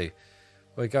exploring to do.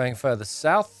 We're going further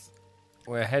south.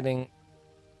 We're heading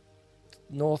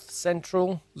north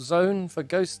central zone for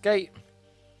Ghost Gate.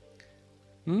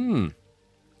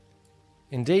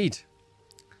 Indeed.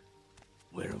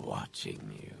 We're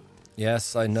watching you.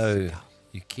 Yes, I know.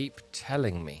 You keep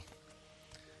telling me.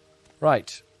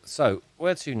 Right, so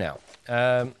where to now?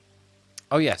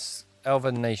 Oh yes,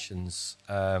 Elven Nations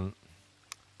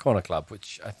Corner Club,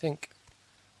 which I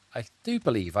do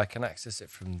believe I can access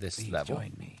it from this Please level.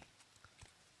 join me.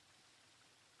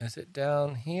 Is it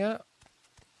down here?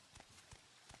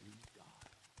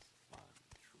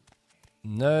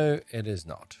 No, it is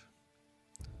not.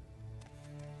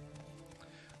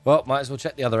 Well, might as well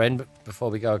check the other end before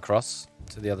we go across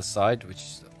to the other side, which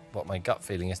is what my gut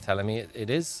feeling is telling me it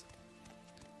is.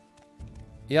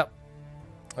 Yep.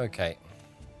 Okay.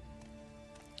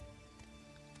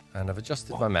 And I've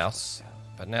adjusted my mouse,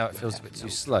 but now it feels a bit too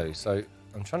slow, so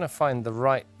I'm trying to find the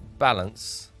right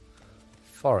balance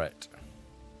for it.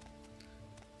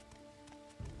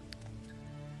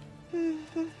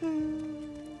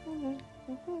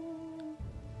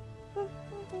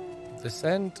 This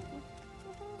end.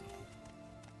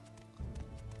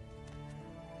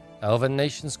 Elven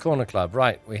Nations Corner Club.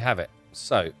 Right, we have it.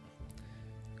 So,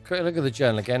 quick look at the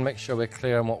journal again. Make sure we're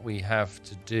clear on what we have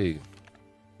to do.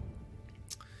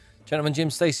 Gentleman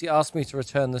Jim Stacey asked me to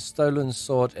return the stolen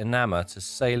sword Enama to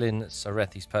Salin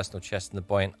Sarethi's personal chest in the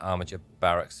Buoyant Armiger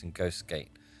Barracks in Ghost Gate.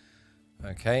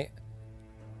 Okay.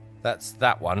 That's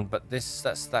that one, but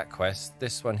that's that quest.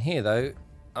 This one here, though,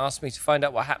 asked me to find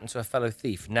out what happened to a fellow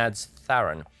thief, Nads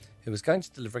Tharan, who was going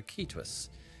to deliver a key to us.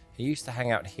 He used to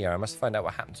hang out here. I must find out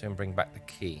what happened to him and bring back the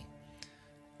key.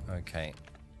 Okay.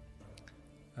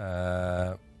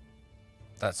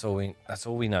 That's all we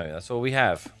know. That's all we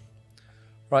have.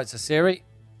 Right, so Siri.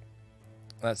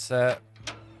 Let's yeah,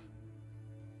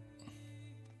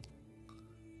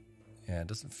 it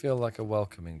doesn't feel like a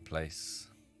welcoming place.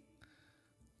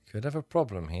 Could have a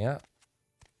problem here.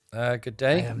 Good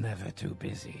day. I am never too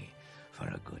busy for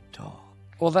a good talk.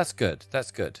 Well, that's good.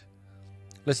 That's good.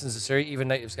 Listen to Siri. Even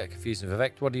natives get confused with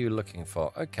Vivec. What are you looking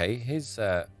for? Okay, his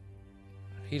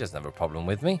He doesn't have a problem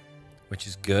with me, which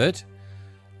is good.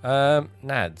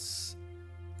 Nads.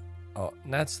 Oh,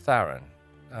 Nads Tharon.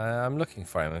 I'm looking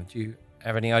for him. Do you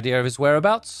have any idea of his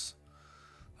whereabouts?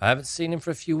 I haven't seen him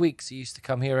for a few weeks. He used to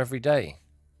come here every day.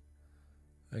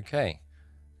 Okay.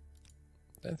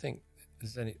 Don't think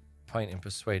there's any point in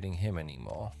persuading him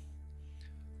anymore.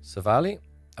 Savali?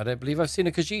 I don't believe I've seen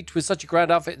a Khajiit with such a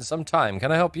grand outfit in some time.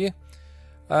 Can I help you?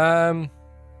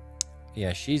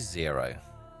 Yeah, she's 0.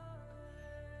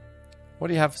 What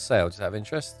do you have for sale? Just out of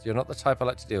interest? You're not the type I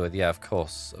like to deal with. Yeah, of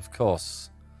course. Of course.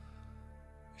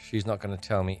 She's not going to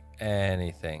tell me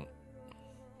anything.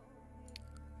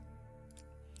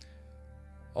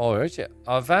 Oh, Richard.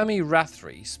 Arvami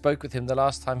Rathri spoke with him the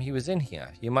last time he was in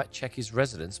here. You might check his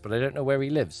residence, but I don't know where he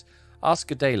lives. Ask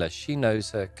Gadela. She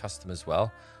knows her customers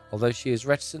well, although she is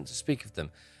reticent to speak of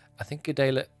them. I think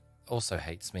Gadela also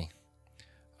hates me.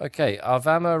 Okay,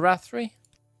 Arvama Rathri?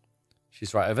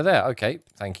 She's right over there. Okay,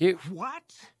 thank you.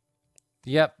 What?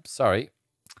 Yep, sorry.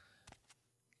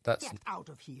 That's... Get out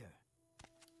of here.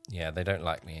 Yeah, they don't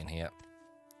like me in here.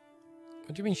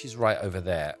 What do you mean she's right over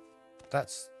there?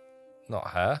 That's not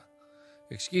her.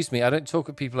 Excuse me, I don't talk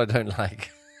with people I don't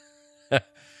like.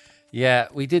 Yeah,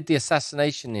 we did the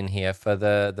assassination in here for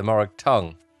the Morag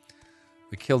Tongue.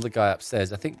 We killed the guy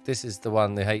upstairs. I think this is the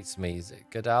one who hates me. Is it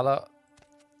Gadala?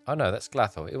 Oh no, that's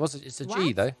Glathor. It's a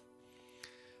G though.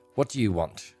 What do you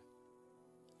want?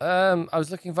 I was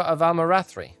looking for Avama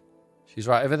Rathri. She's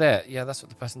right over there. Yeah, that's what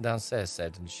the person downstairs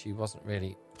said, and she wasn't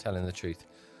really telling the truth.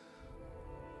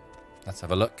 Let's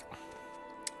have a look.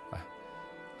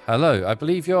 Hello, I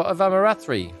believe you're Avama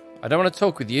Rathri. I don't want to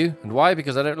talk with you. And why?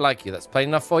 Because I don't like you. That's plain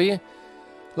enough for you?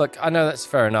 Look, I know that's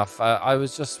fair enough. I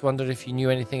was just wondering if you knew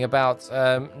anything about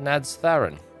Nads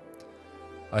Tharon.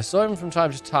 I saw him from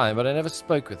time to time, but I never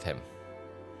spoke with him.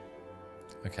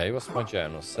 Okay, what's my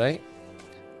journal say?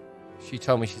 She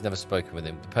told me she's never spoken with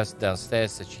him. The person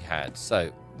downstairs said she had.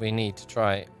 So, we need to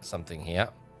try something here.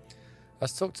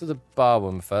 Let's talk to the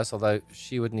barwoman first, although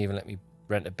she wouldn't even let me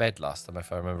rent a bed last time,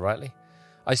 if I remember rightly.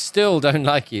 I still don't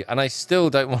like you, and I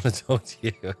still don't want to talk to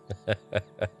you.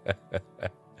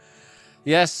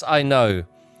 Yes, I know,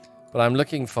 but I'm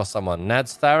looking for someone.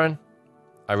 Nads Tharon?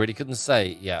 I really couldn't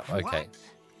say. Yeah, okay. What?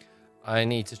 I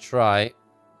need to try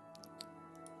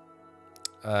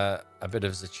a bit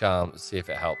of the charm to see if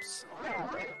it helps.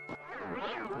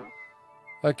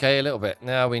 Okay, a little bit.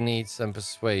 Now we need some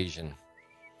persuasion.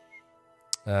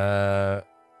 Let's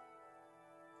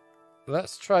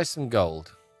try some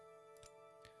gold.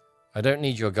 I don't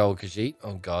need your gold, Khajiit.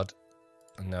 Oh, God.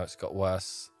 And now it's got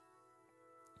worse.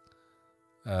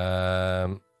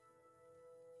 Let's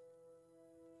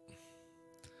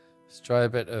try a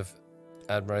bit of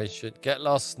admiration. Get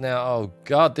lost now. Oh,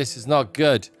 God, this is not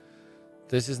good.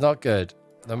 This is not good.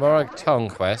 The Morag Tongue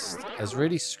quest has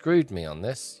really screwed me on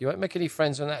this. You won't make any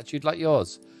friends with an attitude like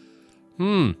yours.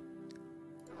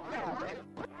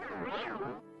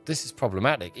 This is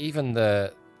problematic. Even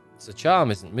the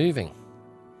charm isn't moving.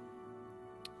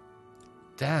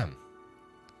 Damn.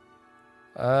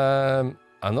 I'm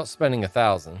not spending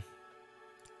 1,000.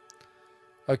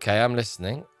 Okay, I'm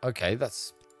listening. Okay,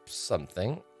 that's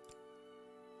something.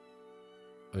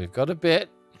 We've got a bit.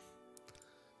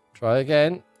 Try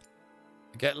again.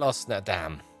 Get lost now.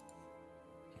 Damn.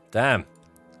 Damn.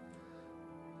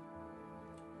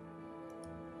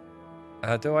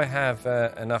 Do I have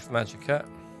enough magicka?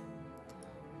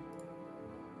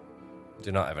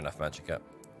 Do not have enough magicka.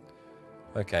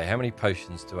 Okay, how many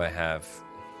potions do I have?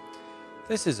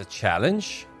 This is a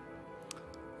challenge.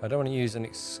 I don't want to use an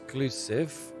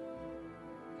exclusive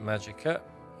magicka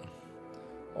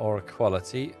or a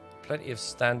quality. Plenty of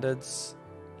standards.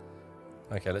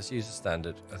 Okay, let's use a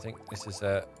standard. I think this is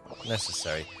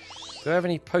necessary. Do I have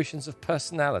any potions of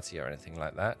personality or anything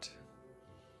like that?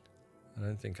 I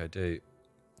don't think I do.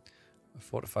 A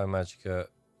fortify magicka.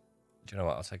 Do you know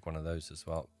what? I'll take one of those as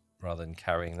well, rather than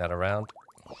carrying that around.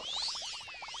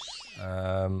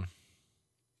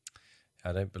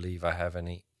 I don't believe I have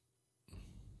any.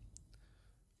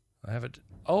 I have a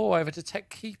detect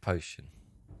key potion.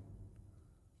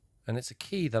 And it's a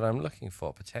key that I'm looking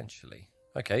for, potentially.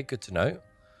 Okay, good to know.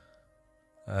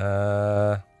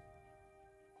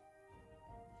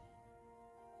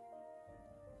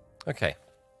 Okay.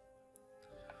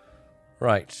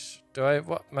 Right.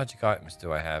 What magic items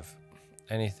do I have?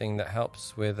 Anything that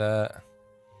helps with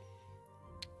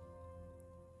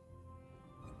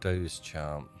Doze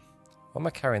Charm. What am I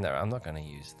carrying there? I'm not going to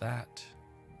use that.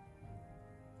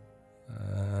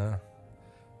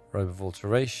 Robe of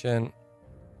Alteration.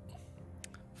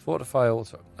 Fortify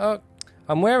Alter. Oh,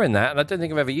 I'm wearing that, and I don't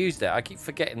think I've ever used it. I keep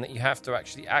forgetting that you have to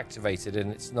actually activate it,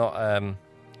 and it's not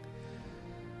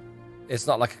It's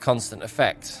not like a constant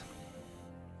effect.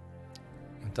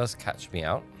 It does catch me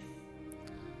out.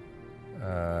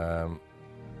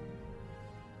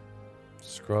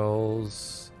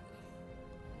 Scrolls.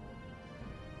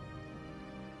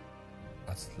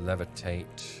 Let's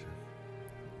levitate.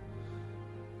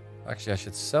 Actually, I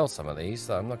should sell some of these.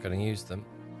 I'm not going to use them.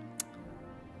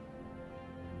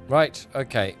 Right,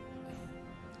 okay.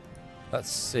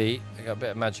 Let's see. I got a bit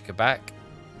of magicka back.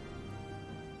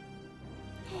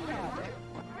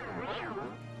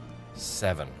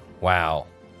 7. Wow.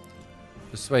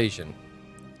 Persuasion.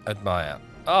 Admire.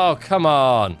 Oh, come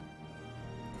on.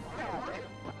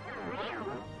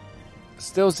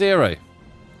 Still 0.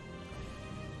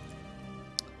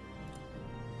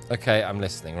 Okay, I'm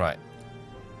listening. Right.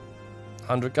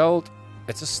 100 gold.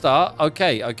 It's a start.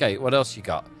 Okay, okay. What else you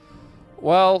got?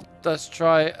 Well, let's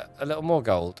try a little more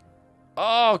gold.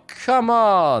 Oh, come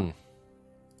on.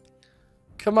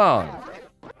 Come on.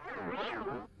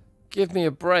 Give me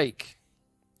a break.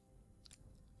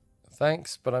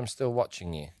 Thanks, but I'm still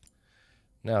watching you.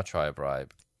 Now try a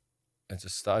bribe. It's a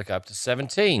start. Okay, up to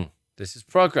 17. This is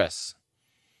progress.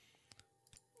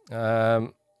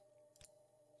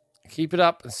 Keep it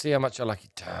up and see how much I like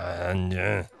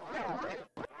it.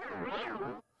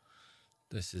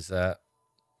 This is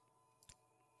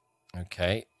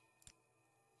okay.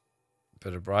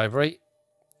 Bit of bribery.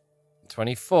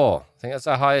 24. I think that's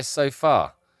our highest so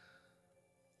far.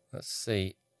 Let's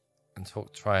see. And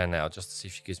talk to her now just to see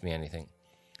if she gives me anything.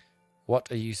 What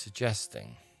are you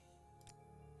suggesting?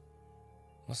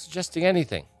 I'm not suggesting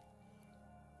anything.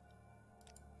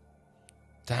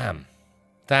 Damn.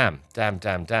 Damn, damn,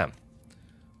 damn, damn.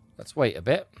 Let's wait a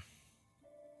bit.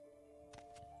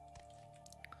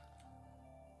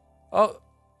 Oh,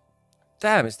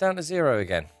 damn, it's down to 0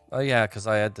 again. Oh, yeah, because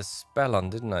I had the spell on,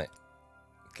 didn't I?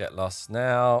 Get lost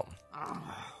now.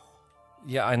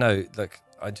 Yeah, I know. Look,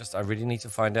 I really need to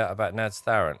find out about Nad's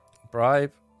Tharant.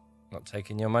 Bribe. Not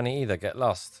taking your money either. Get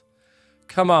lost.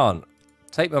 Come on.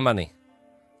 Take my money.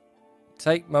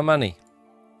 Take my money.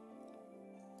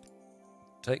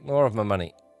 Take more of my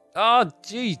money. Oh,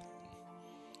 gee.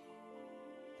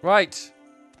 Right.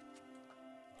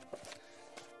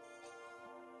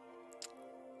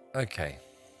 Okay.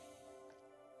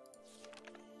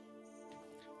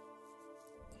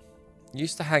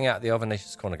 Used to hang out at the Other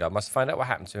Nation's Corner Guard. Must find out what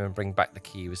happened to him and bring back the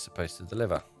key he was supposed to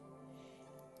deliver.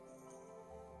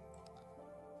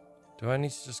 Do I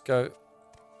need to just go...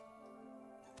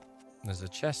 There's a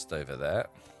chest over there.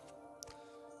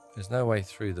 There's no way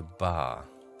through the bar.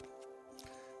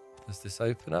 Does this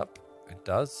open up? It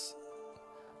does.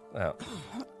 Now,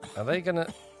 are they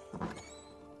gonna...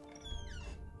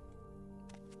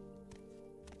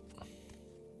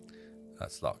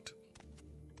 That's locked.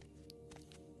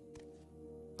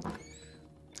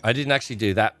 I didn't actually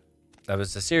do that. That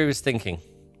was a serious thinking.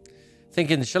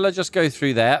 Thinking, shall I just go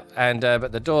through there? And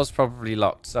but the door's probably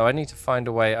locked, so I need to find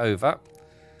a way over.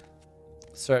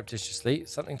 Surreptitiously.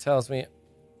 Something tells me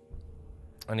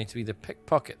I need to either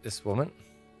pickpocket this woman.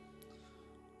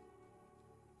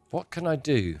 What can I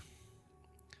do?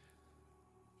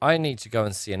 I need to go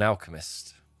and see an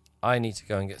alchemist. I need to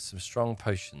go and get some strong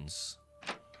potions.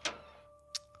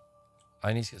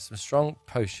 I need to get some strong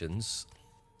potions.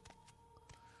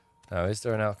 Now, is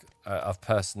there an of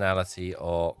personality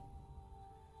or...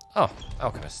 Oh,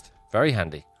 alchemist. Very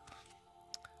handy.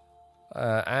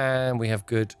 And we have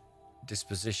good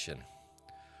disposition.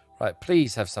 Right,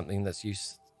 please have something that's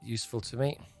useful to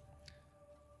me.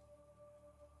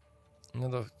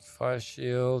 Another fire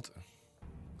shield.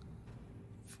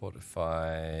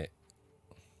 Fortify.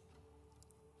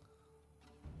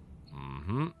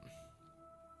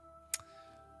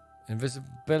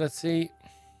 Invisibility.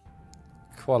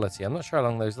 Quality. I'm not sure how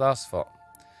long those last for.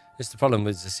 It's the problem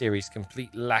with the series'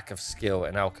 complete lack of skill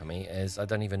in alchemy is I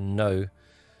don't even know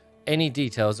any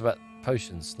details about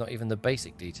potions, not even the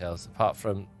basic details, apart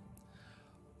from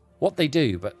what they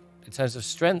do, but in terms of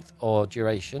strength or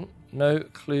duration, no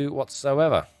clue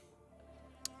whatsoever.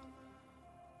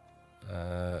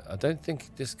 I don't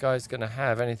think this guy's going to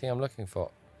have anything I'm looking for.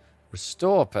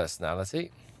 Restore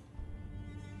personality.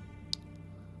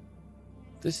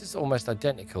 This is almost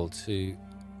identical to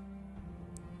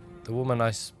the woman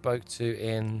I spoke to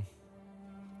in...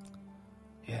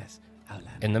 Yes,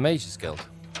 Outlander. In the Mages Guild.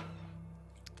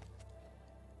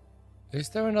 Is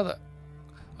there another...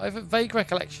 I have a vague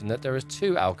recollection that there are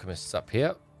 2 alchemists up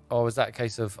here. Or was that a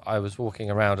case of I was walking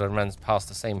around and ran past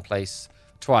the same place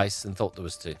twice and thought there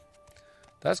was 2?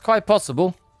 That's quite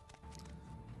possible.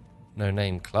 No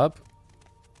name club.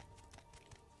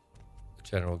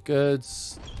 General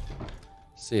goods.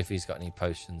 See if he's got any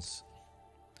potions.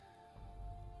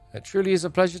 It truly is a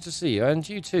pleasure to see you, and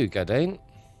you too, Gadain.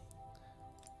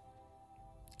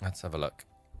 Let's have a look.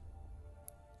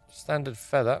 Standard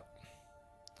feather.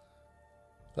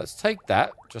 Let's take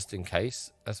that, just in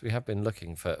case, as we have been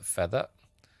looking for feather.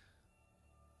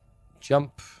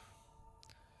 Jump.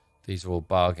 These are all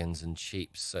bargains and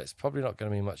cheaps, so it's probably not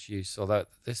going to be much use. Although at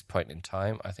this point in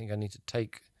time, I think I need to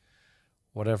take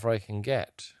whatever I can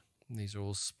get. These are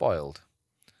all spoiled.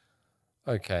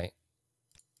 Okay.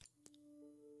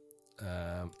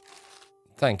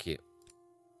 Thank you.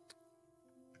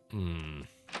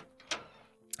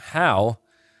 How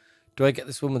do I get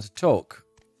this woman to talk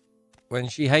when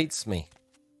she hates me?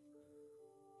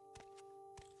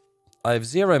 I have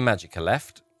 0 magicka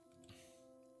left.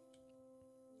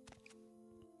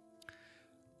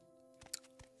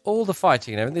 All the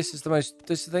fighting and everything. This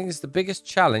is the biggest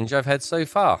challenge I've had so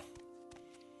far.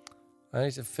 I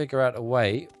need to figure out a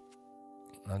way.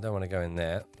 I don't want to go in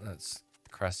there. That's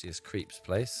Crassius Creep's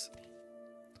place.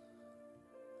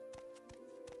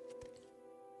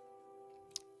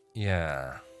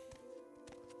 Yeah.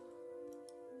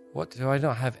 What do I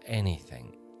not have?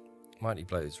 Anything? Mighty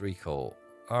Blows, Recall,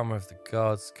 Armour of the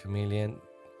Gods, Chameleon.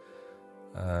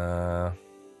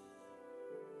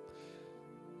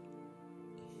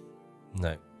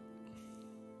 No.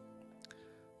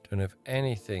 Don't have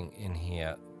anything in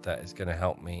here that is going to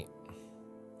help me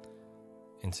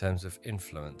in terms of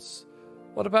influence.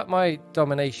 What about my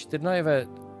domination? Didn't I have a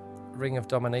ring of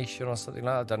domination or something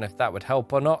like that? I don't know if that would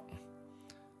help or not.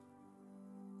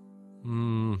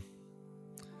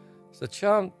 So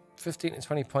charm 15 to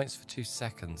 20 points for 2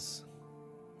 seconds.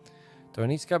 Do I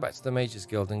need to go back to the Mages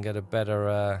Guild and get a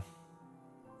better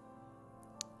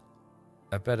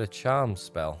charm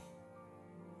spell?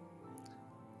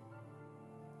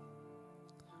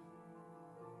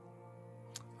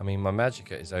 I mean, my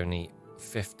magicka is only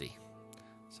 50.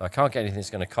 So I can't get anything that's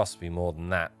going to cost me more than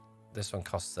that. This one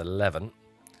costs 11.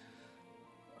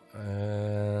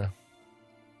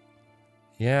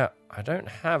 Yeah, I don't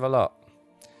have a lot.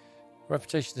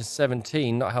 Reputation is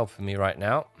 17, not helping me right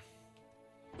now.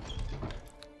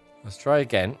 Let's try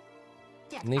again.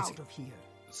 Get Need out to... of here.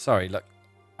 Sorry, look.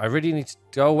 I really need to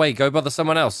go away. Go bother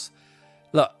someone else.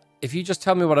 Look, if you just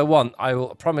tell me what I want, I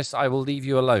will promise I will leave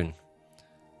you alone.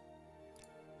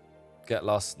 Get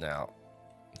lost now.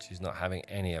 She's not having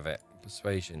any of it.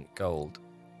 Persuasion, gold.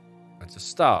 It's a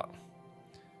start.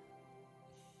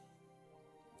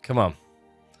 Come on.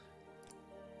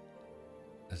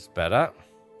 This is better.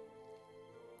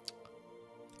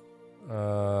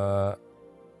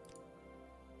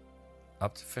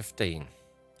 Up to 15.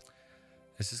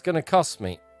 This is going to cost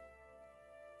me.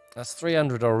 That's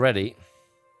 300 already.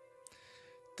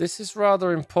 This is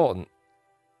rather important.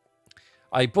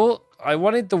 I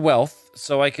wanted the wealth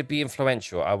so I could be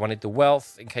influential. I wanted the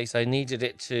wealth in case I needed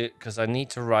it to, because I need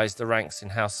to rise the ranks in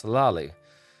House Hlaalu.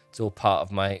 It's all part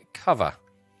of my cover.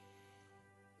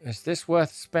 Is this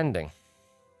worth spending?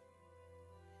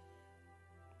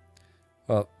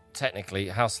 Well, technically,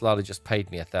 House Hlaalu just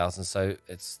paid me 1,000, so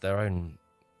it's their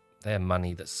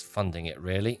money that's funding it,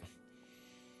 really.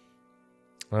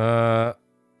 Let's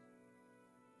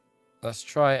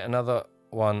try another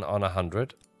one on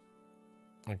 100.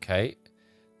 Okay,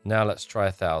 now let's try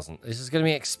 1,000. This is going to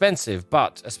be expensive,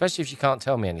 but especially if you can't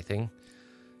tell me anything.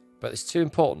 But it's too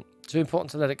important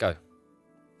to let it go.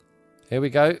 Here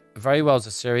we go. Very well,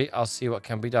 Zasiri. I'll see what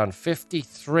can be done.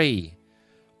 53.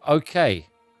 Okay,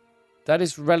 that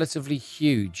is relatively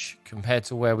huge compared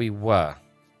to where we were.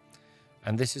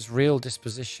 And this is real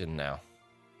disposition now.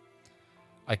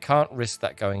 I can't risk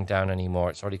that going down anymore.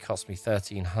 It's already cost me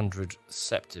 1,300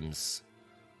 septims.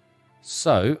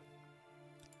 So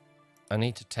I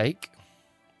need to take...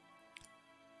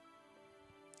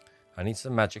 I need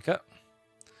some magicka.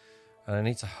 And I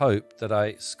need to hope that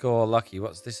I score lucky.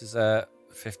 This is a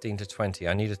 15 to 20.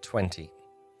 I need a 20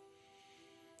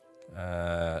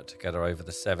 to get her over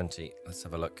the 70. Let's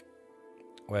have a look.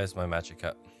 Where's my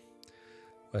magicka?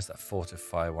 Where's that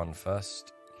fortify one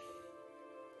first?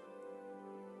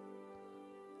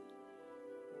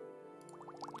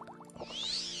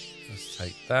 Let's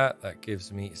take that. That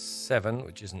gives me 7,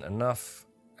 which isn't enough.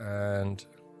 And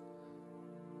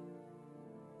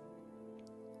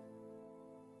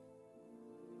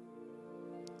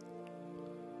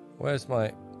where's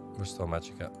my restore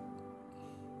magicka?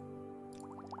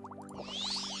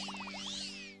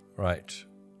 Right.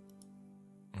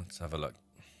 Let's have a look.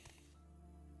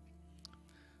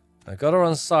 I got her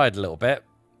on side a little bit.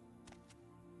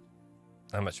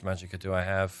 How much magicka do I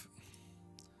have?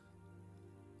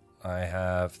 I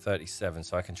have 37,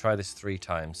 so I can try this 3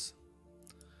 times.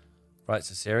 Right,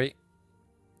 so Siri.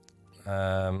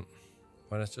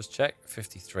 Well, let's just check.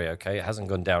 53. Okay, it hasn't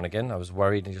gone down again. I was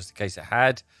worried just in case it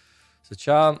had. It's a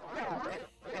charm.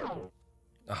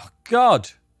 Oh, God.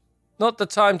 Not the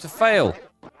time to fail.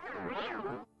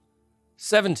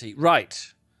 70.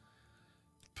 Right.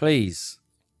 Please.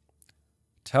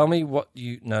 Tell me what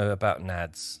you know about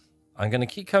Nads. I'm going to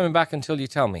keep coming back until you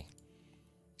tell me.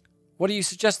 What are you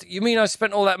suggesting? You mean I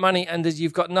spent all that money and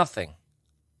you've got nothing?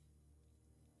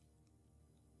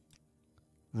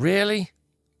 Really?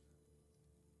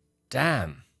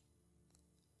 Damn.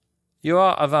 You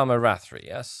are Avama Rathri,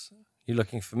 yes? You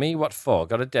looking for me? What for?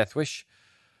 Got a death wish?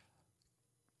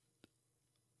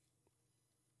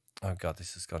 Oh God,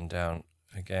 this has gone down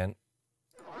again.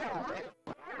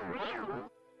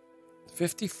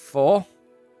 54?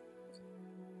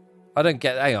 I don't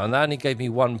get... Hang on, that only gave me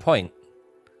 1 point.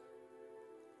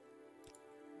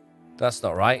 That's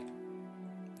not right.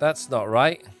 That's not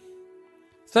right.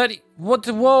 30... What?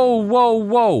 Whoa, whoa,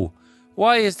 whoa.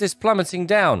 Why is this plummeting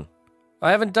down?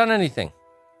 I haven't done anything.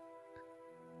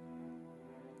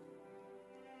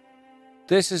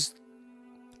 This is...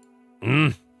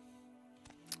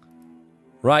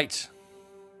 Right.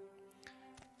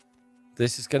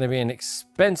 This is going to be an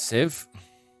expensive...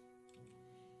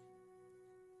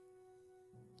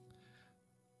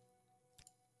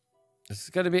 This is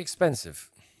going to be expensive.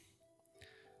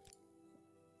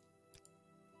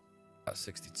 That's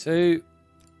 62.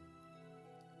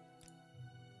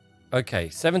 Okay,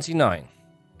 79.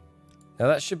 Now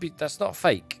that should be... That's not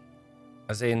fake.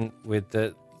 As in with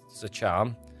the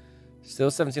charm. Still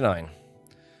 79.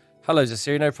 Hello,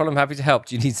 Zasiri. No problem. Happy to help.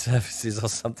 Do you need services or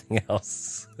something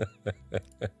else?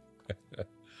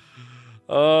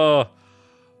 Oh,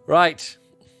 right.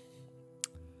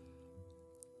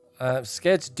 I'm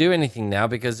scared to do anything now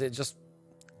because it just...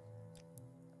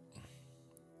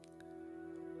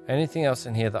 Anything else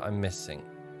in here that I'm missing?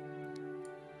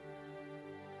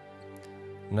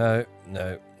 No,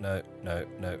 no, no, no,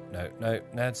 no, no, no.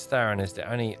 Ned Starin is the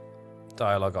only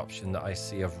dialogue option that I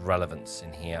see of relevance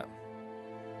in here.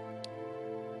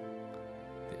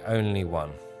 The only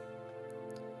one.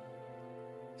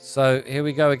 So here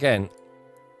we go again.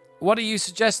 What do you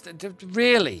suggest?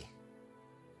 Really?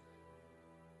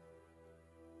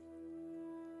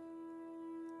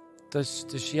 Does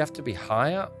she have to be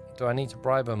higher? Do I need to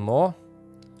bribe her more?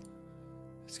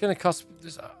 It's going to cost...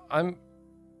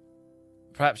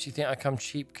 Perhaps you think I come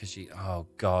cheap because she... Oh,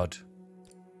 God.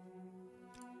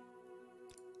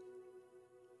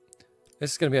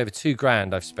 This is going to be over 2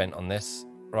 grand I've spent on this.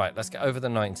 Right, let's get over the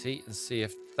 90 and see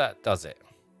if that does it.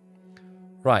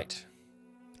 Right.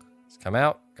 Let's come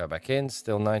out. Go back in.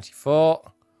 Still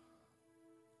 94.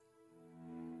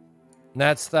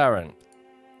 Nads Tharon.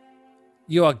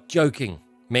 You are joking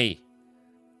me.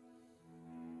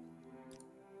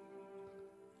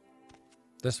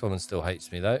 This woman still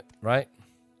hates me, though, right?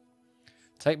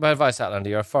 Take my advice, Outlander.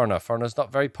 You're a foreigner. Foreigners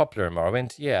not very popular in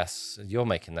Morrowind. Yes, you're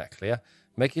making that clear.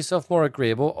 Make yourself more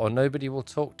agreeable, or nobody will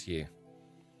talk to you.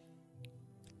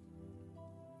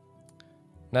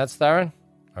 Nads Tharon?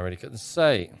 I really couldn't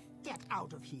say. Get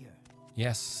out of here.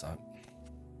 Yes.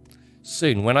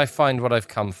 Soon, when I find what I've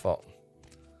come for.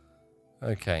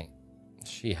 Okay.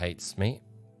 She hates me.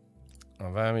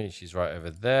 Avami, she's right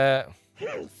over there.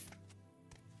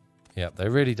 Yep, they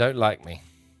really don't like me.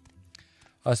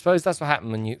 I suppose that's what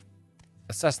happens when you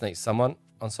assassinate someone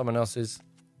on someone else's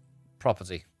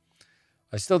property.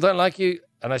 I still don't like you,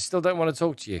 and I still don't want to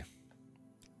talk to you.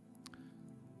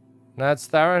 Nads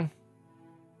Tharon?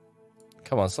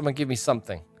 Come on, someone give me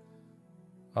something.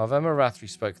 Emma Rathri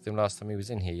spoke with him last time he was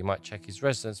in here. You might check his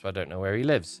residence, but I don't know where he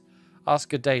lives.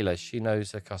 Ask Gadela. She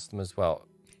knows her customers well.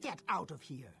 Get out of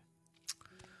here.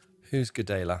 Who's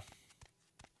Gadela?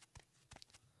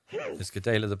 Is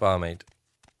Gadela the barmaid?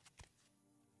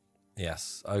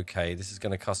 Yes. Okay, this is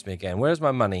going to cost me again. Where's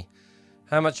my money?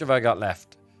 How much have I got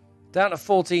left? Down to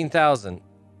 14,000.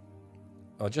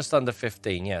 Or just under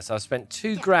 15. Yes, I've spent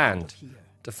 2 grand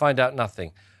to find out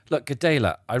nothing. Look,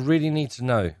 Gadela, I really need to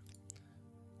know.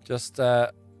 Just,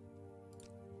 I'm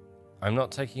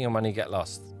not taking your money, get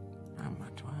lost.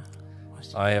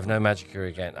 I have no magicka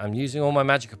again. I'm using all my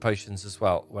magicka potions as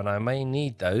well, when I may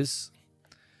need those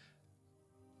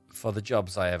for the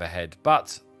jobs I have ahead.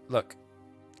 But, look,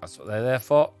 that's what they're there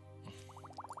for.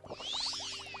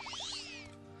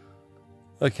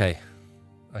 Okay.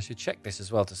 I should check this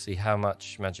as well to see how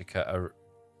much magicka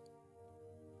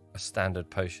a standard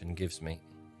potion gives me.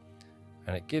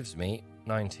 And it gives me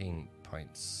 19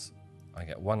 points. I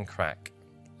get 1 crack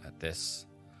at this.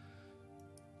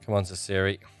 Come on,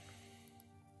 Zasiri.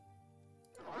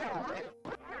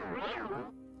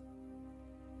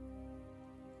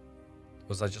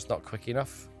 Was I just not quick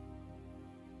enough?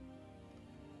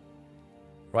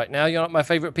 Right now, you're not my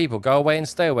favorite people. Go away and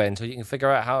stay away until you can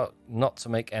figure out how not to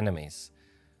make enemies.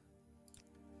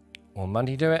 Will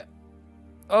money do it?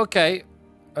 Okay.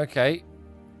 Okay.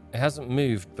 It hasn't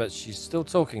moved, but she's still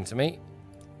talking to me.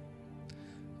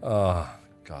 Oh,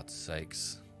 God's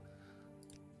sakes.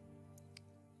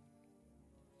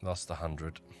 Lost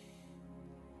 100.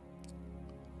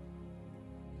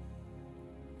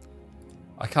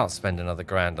 I can't spend another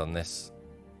grand on this.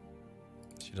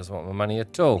 She doesn't want my money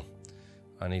at all.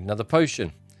 I need another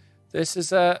potion. This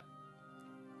is a...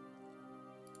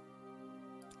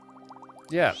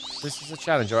 Yeah, this is a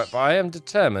challenge, alright? But I am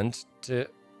determined to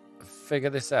figure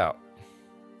this out.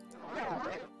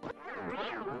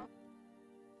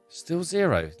 Still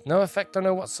 0. No effect on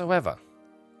her whatsoever.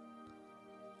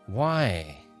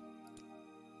 Why?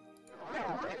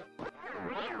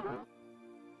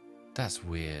 That's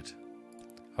weird.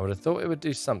 I would have thought it would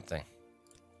do something.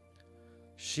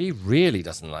 She really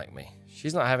doesn't like me.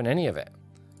 She's not having any of it.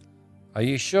 Are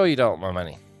you sure you don't want my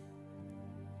money?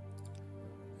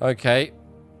 Okay.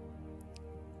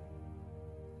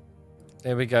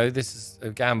 There we go. This is a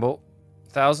gamble.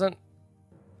 1,000.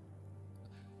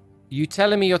 You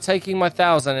telling me you're taking my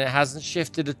 1,000 and it hasn't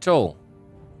shifted at all?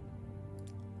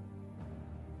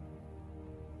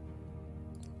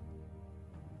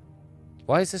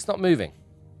 Why is this not moving?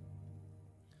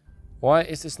 Why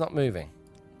is this not moving?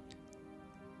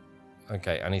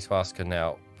 Okay, I need to ask her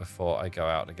now before I go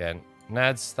out again.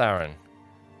 Nads Theron.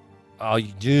 Oh,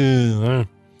 you do.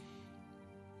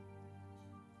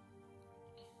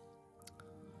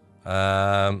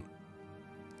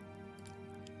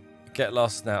 Get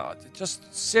lost now.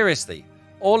 Just seriously,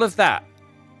 all of that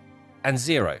and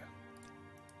 0.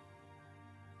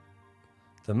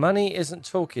 The money isn't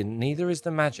talking, neither is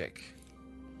the magic.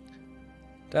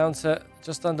 Down to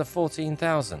just under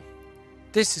 14,000.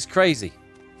 This is crazy.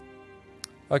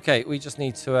 Okay, we just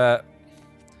need to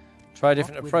try a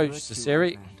different approach to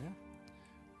Siri.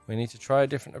 We need to try a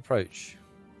different approach.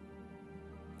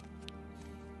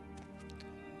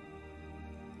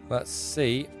 Let's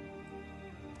see.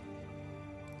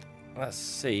 Let's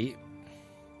see.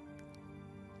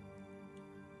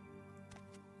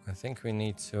 I think we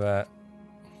need to...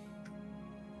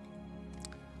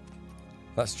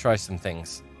 let's try some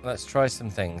things. Let's try some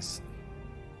things.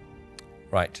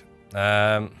 Right.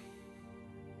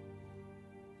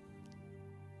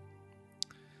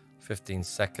 15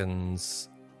 seconds.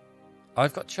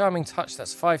 I've got Charming Touch.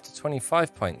 That's 5 to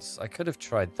 25 points. I could have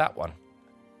tried that one.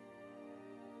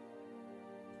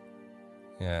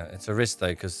 Yeah, it's a risk though,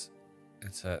 because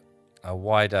it's a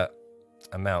wider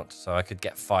amount. So I could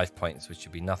get 5 points, which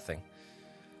would be nothing.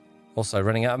 Also,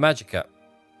 running out of Magicka.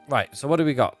 Right, so what do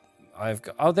we got? I've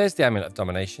got... Oh, there's the Amulet of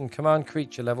Domination. Command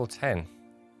creature level 10.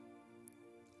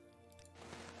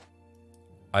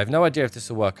 I have no idea if this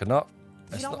will work or not.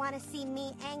 You don't want to see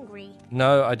me angry.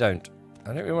 No, I don't.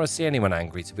 I don't really want to see anyone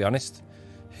angry, to be honest.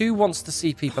 Who wants to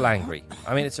see people angry?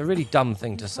 I mean, it's a really dumb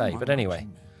thing to say, but anyway.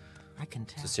 I can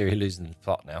tell. So Siri losing the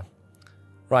plot now.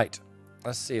 Right.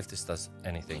 Let's see if this does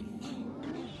anything.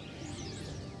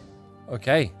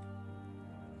 Okay.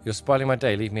 You're spoiling my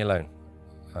day. Leave me alone.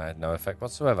 I had no effect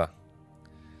whatsoever.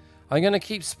 I'm going to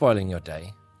keep spoiling your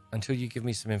day until you give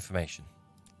me some information.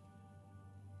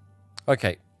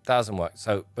 Okay. That hasn't worked.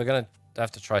 So we're going to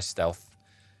have to try stealth.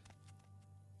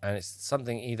 And it's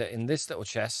something either in this little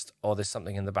chest or there's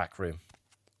something in the back room.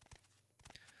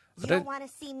 You don't want to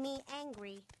see me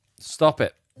angry. Stop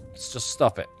it. Just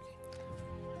stop it.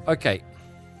 Okay.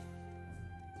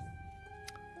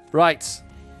 Right.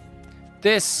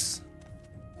 This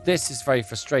is very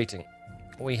frustrating.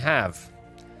 We have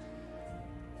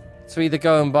to either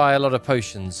go and buy a lot of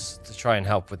potions to try and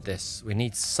help with this. We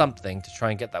need something to try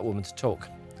and get that woman to talk.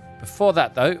 Before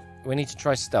that, though, we need to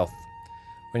try stealth.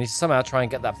 We need to somehow try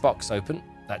and get that box open,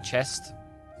 that chest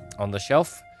on the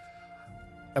shelf.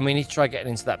 And we need to try getting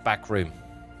into that back room.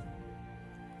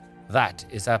 That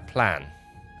is our plan,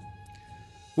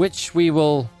 which we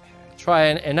will try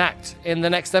and enact in the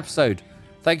next episode.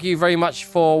 Thank you very much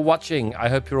for watching. I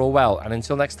hope you're all well. And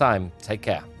until next time, take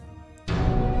care.